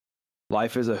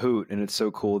 Life is a hoot, and it's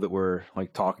so cool that we're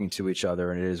like talking to each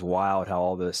other, and it is wild how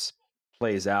all this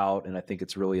plays out. And I think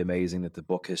it's really amazing that the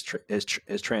book has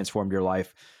transformed your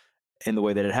life in the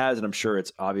way that it has, and I'm sure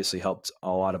it's obviously helped a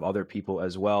lot of other people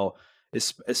as well.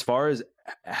 As far as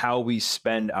how we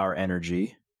spend our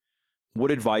energy,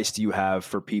 what advice do you have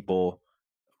for people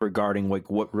regarding like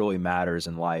what really matters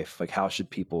in life? Like, how should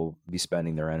people be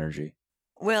spending their energy?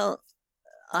 Well,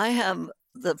 I have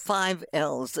the 5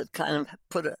 L's that kind of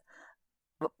put a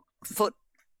foot,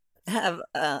 have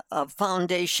a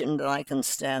foundation that I can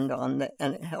stand on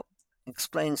and help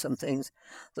explain some things.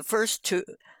 The first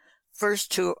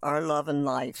two are love and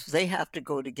life. They have to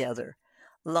go together.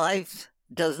 Life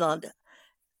does not,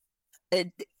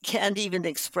 it can't even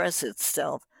express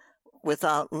itself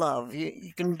without love.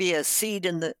 You can be a seed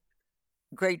in the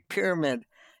Great Pyramid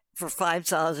for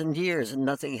 5,000 years and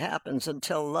nothing happens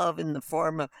until love in the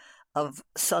form of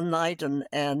sunlight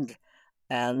and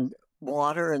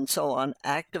water and so on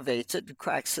activates it,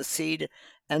 cracks the seed,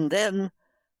 and then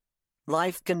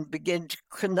life can begin to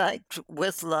connect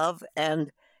with love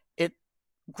and it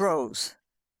grows.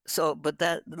 So, but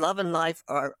that love and life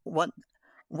are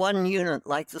one unit,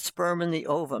 like the sperm and the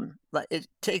ovum. It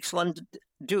takes one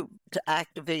to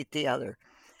activate the other.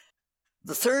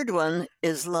 The third one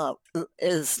is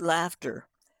laughter.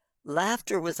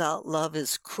 Laughter without love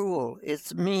is cruel.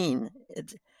 It's mean.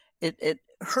 It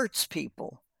hurts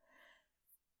people.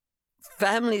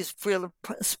 Families feel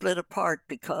split apart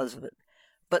because of it.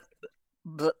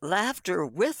 But laughter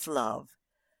with love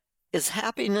is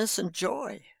happiness and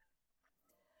joy.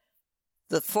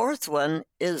 The fourth one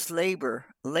is labor.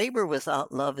 Labor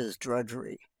without love is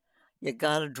drudgery. You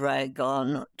got to drag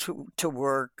on to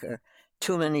work.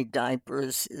 Too many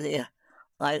diapers. Yeah,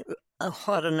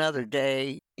 what another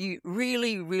day.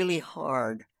 Really, really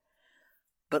hard.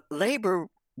 But labor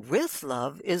with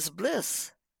love is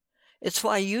bliss. It's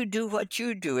why you do what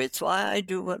you do. It's why I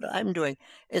do what I'm doing.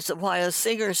 It's why a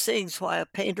singer sings, why a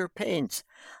painter paints.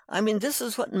 I mean, this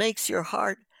is what makes your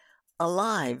heart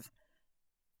alive.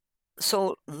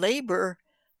 So labor,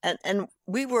 and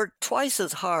we work twice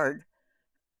as hard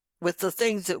with the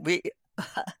things that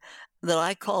that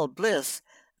I call bliss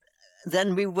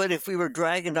than we would if we were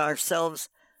dragging ourselves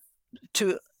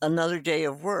to another day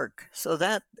of work. So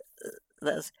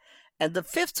that's, and the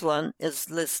fifth one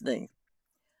is listening.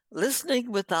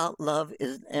 Listening without love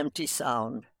is an empty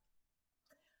sound.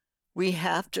 We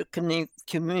have to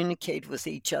communicate with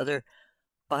each other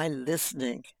by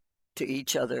listening to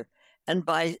each other and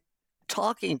by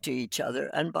talking to each other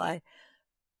and by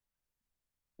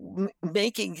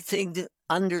making things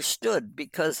understood,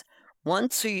 because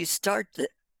once we start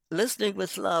listening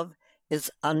with love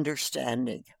is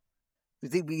understanding.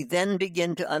 We then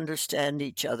begin to understand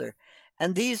each other.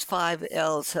 And these 5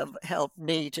 L's have helped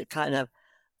me to kind of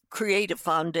create a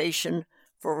foundation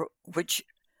for which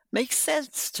makes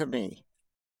sense to me.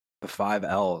 The 5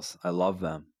 L's, I love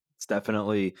them. It's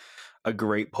definitely a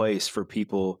great place for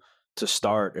people to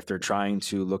start if they're trying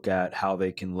to look at how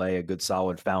they can lay a good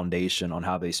solid foundation on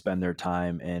how they spend their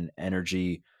time and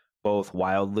energy, both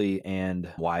wildly and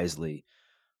wisely.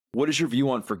 What is your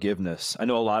view on forgiveness? I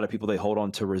know a lot of people, they hold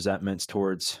on to resentments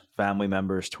towards family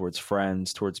members, towards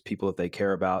friends, towards people that they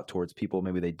care about, towards people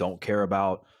maybe they don't care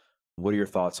about. What are your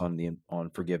thoughts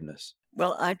on forgiveness?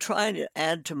 Well, I try to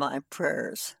add to my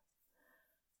prayers,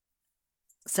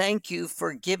 thank you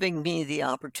for giving me the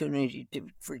opportunity to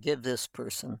forgive this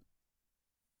person,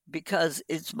 because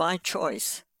it's my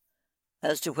choice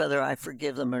as to whether I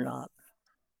forgive them or not.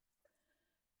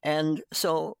 And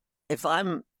so if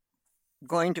I'm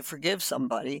going to forgive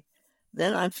somebody,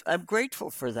 then I'm grateful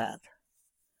for that.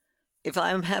 If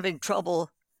I'm having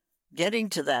trouble getting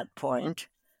to that point,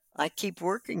 I keep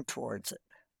working towards it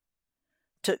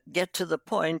to get to the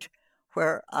point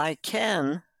where I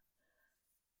can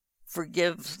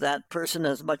forgive that person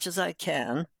as much as I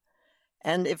can.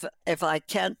 And if I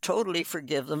can't totally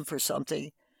forgive them for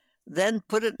something, then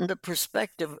put it into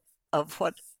perspective of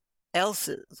what else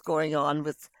is going on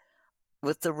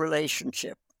with the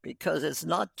relationship, because it's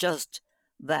not just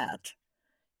that.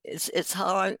 It's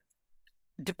how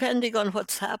depending on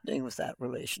what's happening with that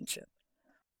relationship.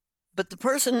 But the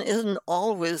person isn't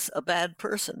always a bad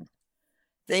person.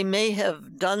 They may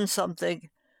have done something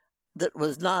that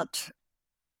was not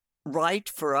right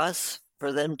for us,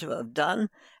 for them to have done,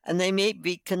 and they may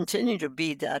continue to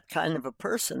be that kind of a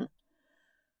person.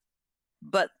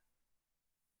 But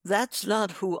that's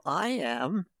not who I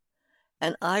am,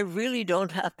 and I really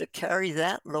don't have to carry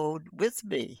that load with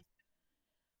me.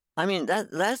 I mean,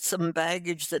 that's some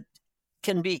baggage that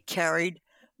can be carried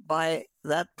by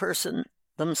that person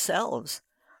themselves.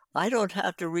 I don't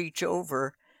have to reach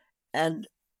over and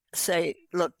say,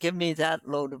 look, give me that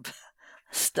load of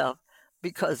stuff,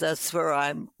 because that's where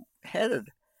I'm headed.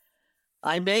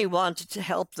 I may want to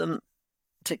help them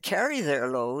to carry their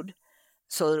load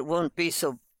so that it won't be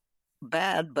so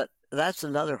bad, but that's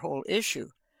another whole issue.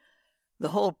 The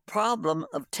whole problem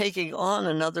of taking on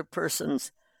another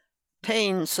person's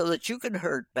pain so that you can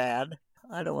hurt bad,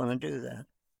 I don't want to do that.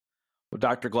 Well,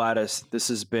 Dr. Gladys, this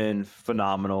has been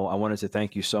phenomenal. I wanted to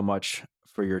thank you so much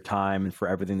for your time and for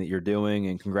everything that you're doing,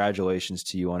 and congratulations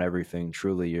to you on everything.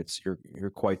 Truly, you're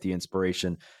quite the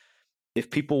inspiration. If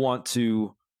people want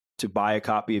to buy a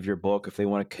copy of your book, if they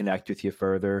want to connect with you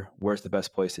further, where's the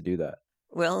best place to do that?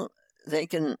 Well, they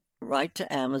can write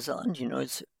to Amazon.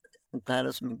 It's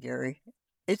Gladys McGarey.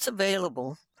 It's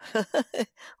available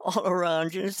all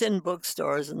around. It's in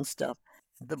bookstores and stuff.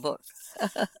 The book.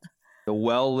 The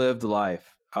Well-Lived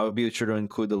Life. I will be sure to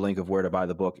include the link of where to buy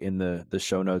the book in the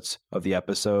show notes of the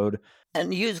episode.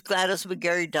 And use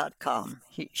GladysMcGarey.com.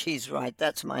 She's right.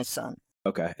 That's my son.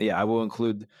 Okay. Yeah, I will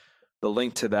include the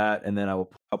link to that, and then I'll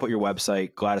put your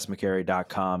website,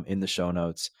 GladysMcGarey.com, in the show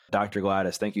notes. Dr.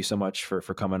 Gladys, thank you so much for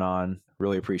coming on.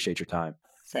 Really appreciate your time.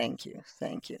 Thank you.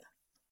 Thank you.